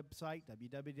our website,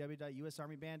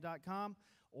 www.usarmyband.com,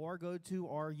 or go to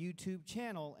our YouTube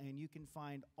channel, and you can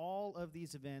find all of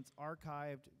these events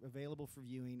archived, available for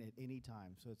viewing at any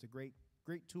time. So it's a great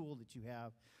tool that you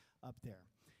have up there.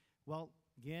 Well,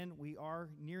 again, we are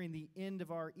nearing the end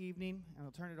of our evening, and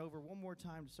I'll turn it over one more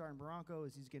time to Sergeant Bronco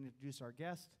as he's going to introduce our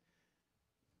guest,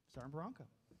 Sergeant Bronco.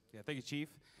 Yeah, thank you, Chief.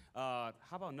 How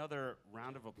about another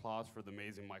round of applause for the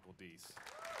amazing Michael Dease?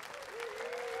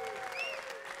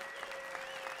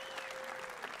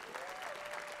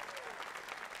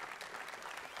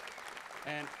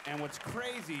 And what's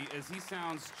crazy is he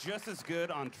sounds just as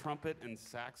good on trumpet and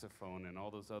saxophone and all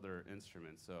those other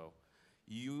instruments. So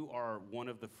you are one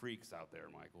of the freaks out there,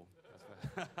 Michael.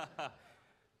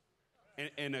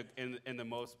 in the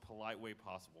most polite way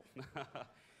possible.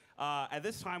 At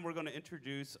this time, we're going to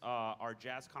introduce our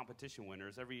jazz competition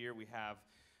winners. Every year we have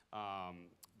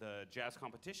the jazz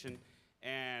competition,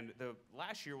 and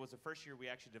last year was the first year we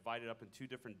actually divided up in two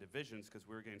different divisions because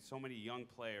we were getting so many young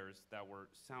players that were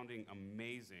sounding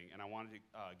amazing, and I wanted to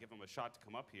give them a shot to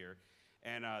come up here.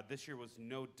 And this year was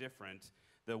no different.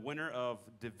 The winner of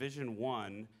Division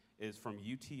 1 is from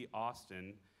UT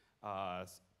Austin,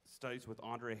 studies with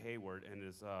Andre Hayward, and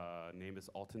his name is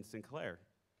Alton Sinclair.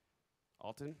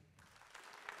 Alton?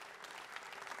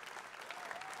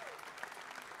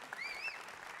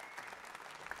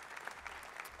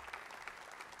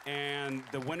 And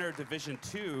the winner of Division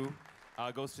 2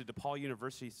 goes to DePaul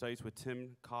University, studies with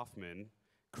Tim Kaufman,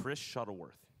 Chris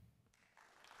Shuttleworth.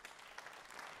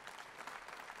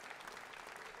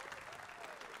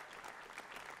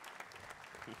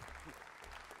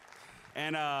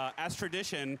 And as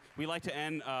tradition, we like to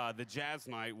end the jazz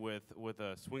night with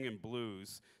a swingin'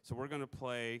 blues. So we're going to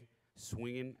play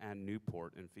Swingin' at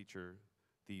Newport and feature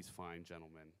these fine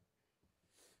gentlemen.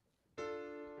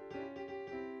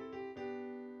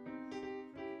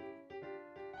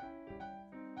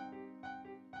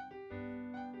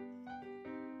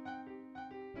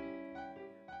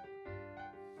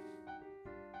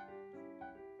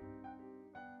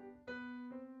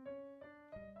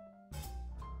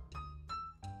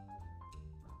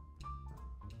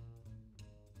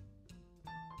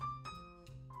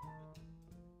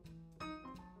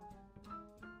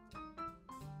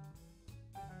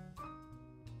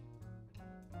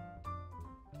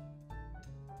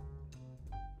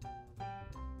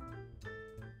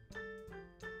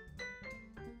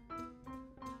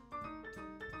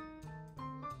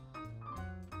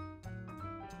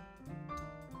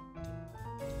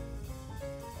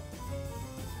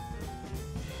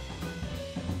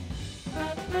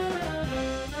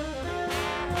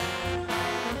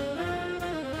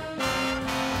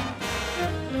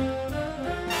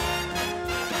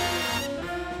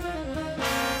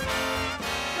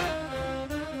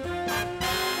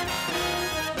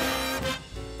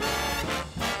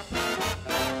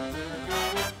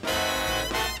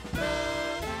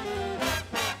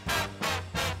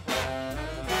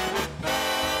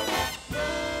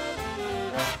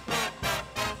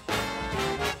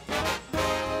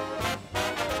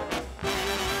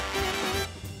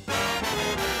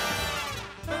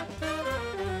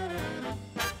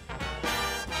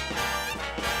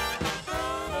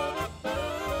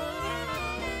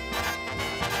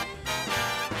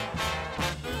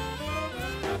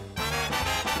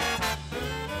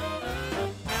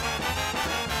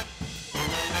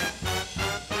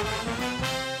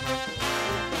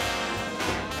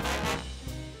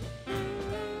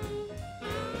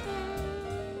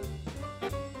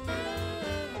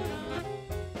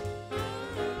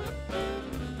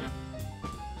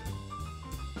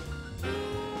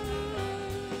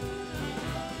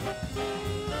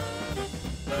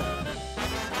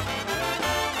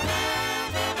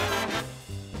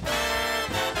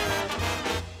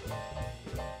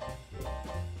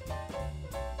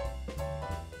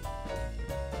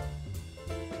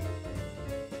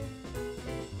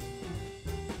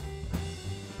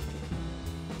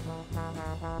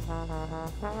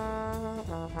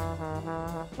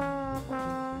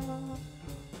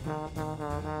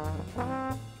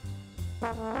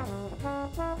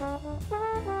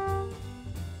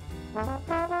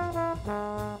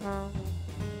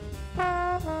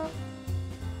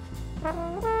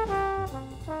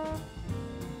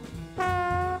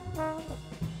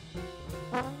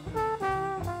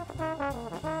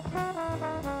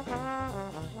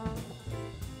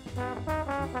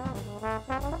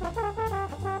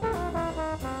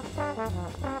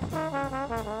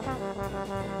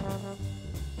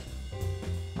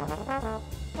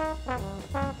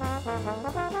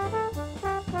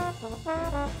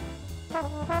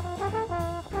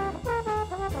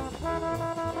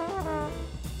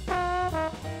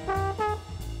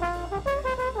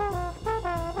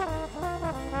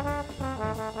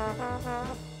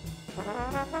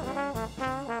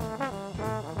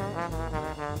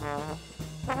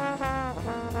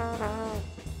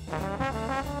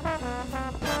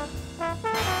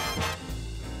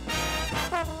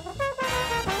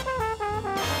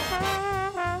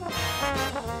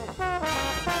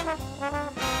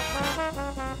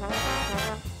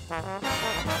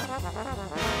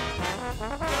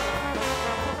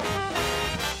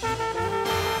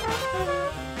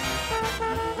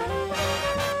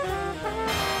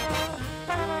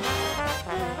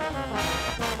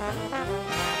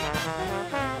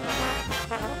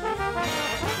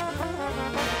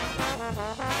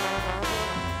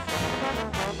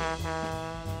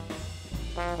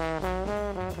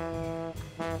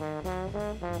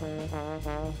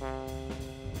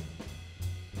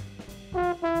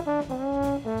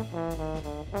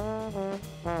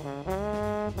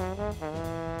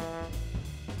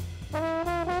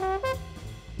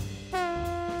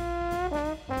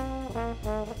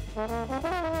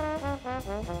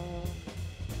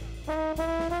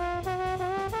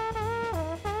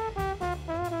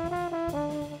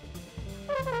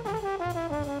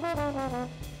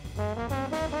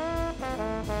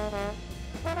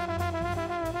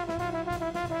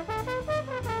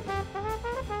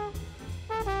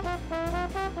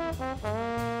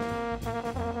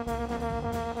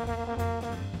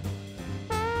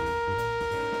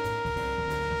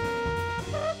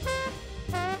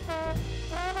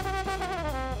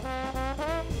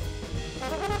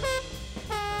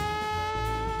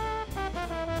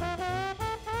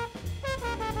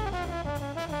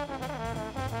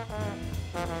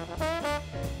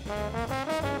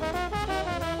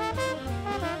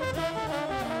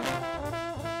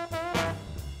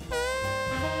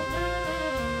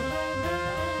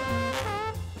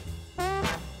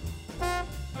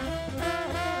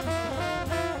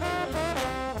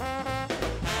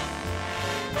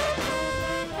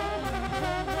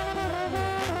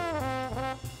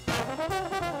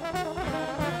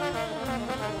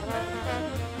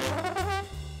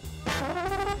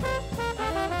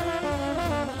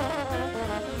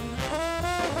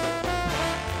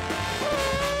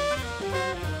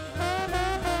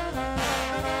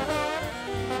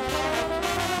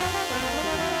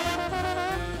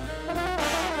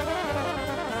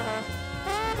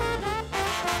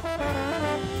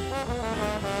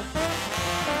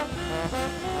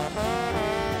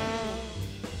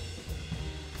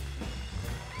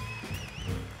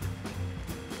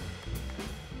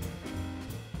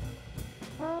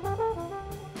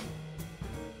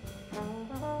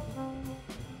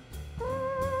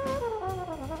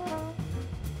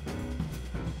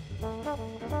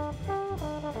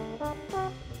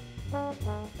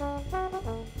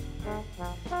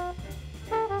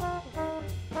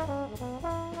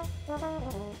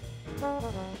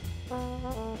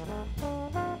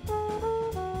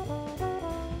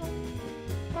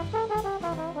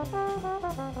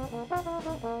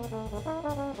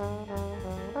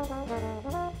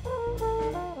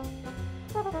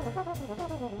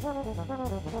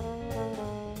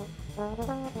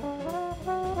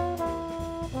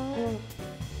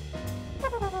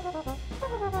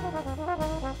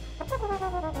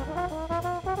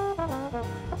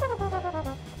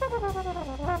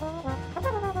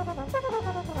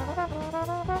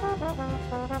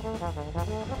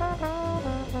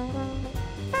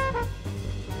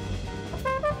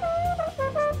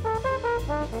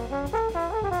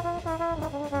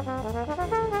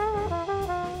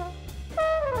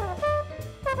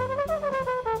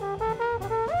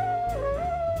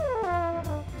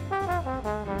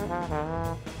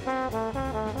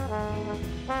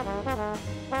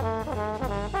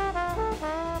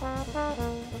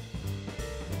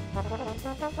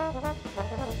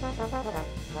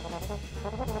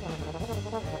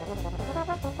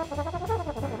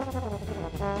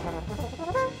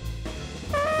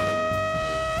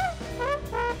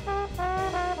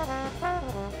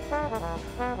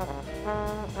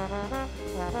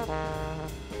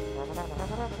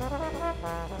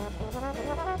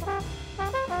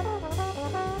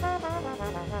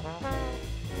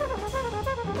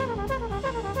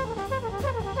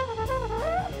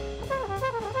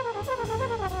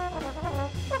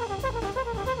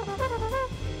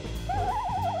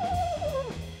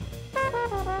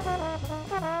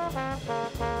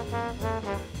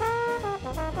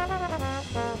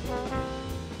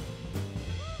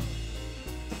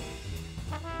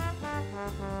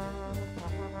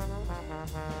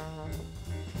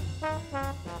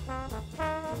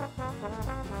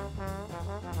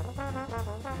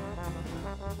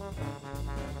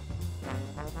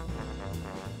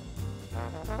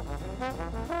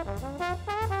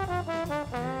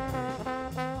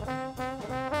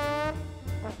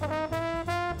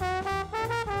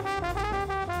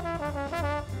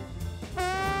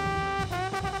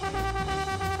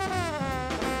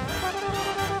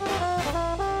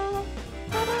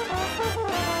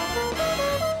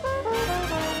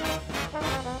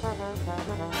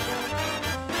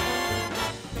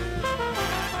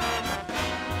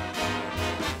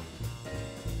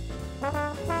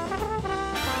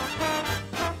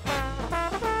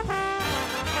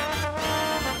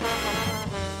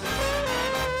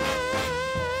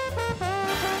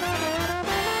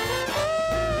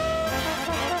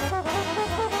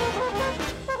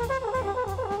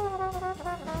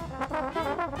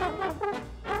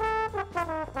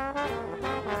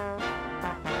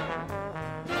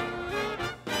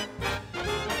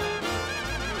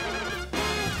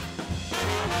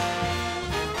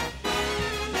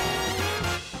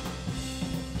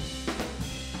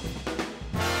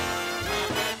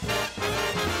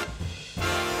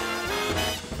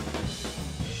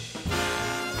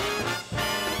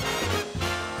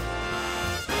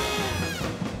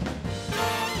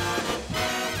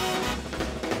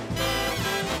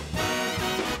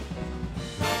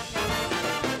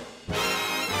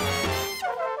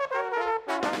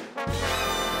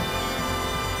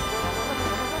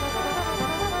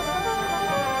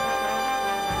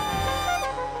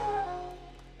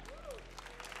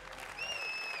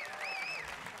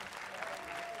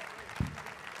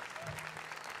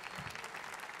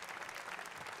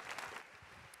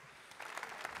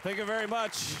 Thank you very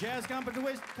much. Jazz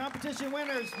competition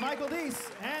winners, Michael Dease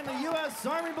and the U.S.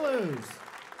 Army Blues.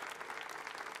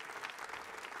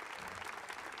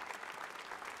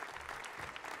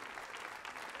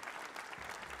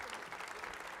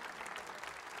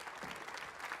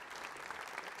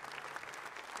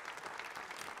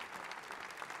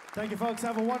 Thank you, folks.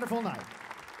 Have a wonderful night.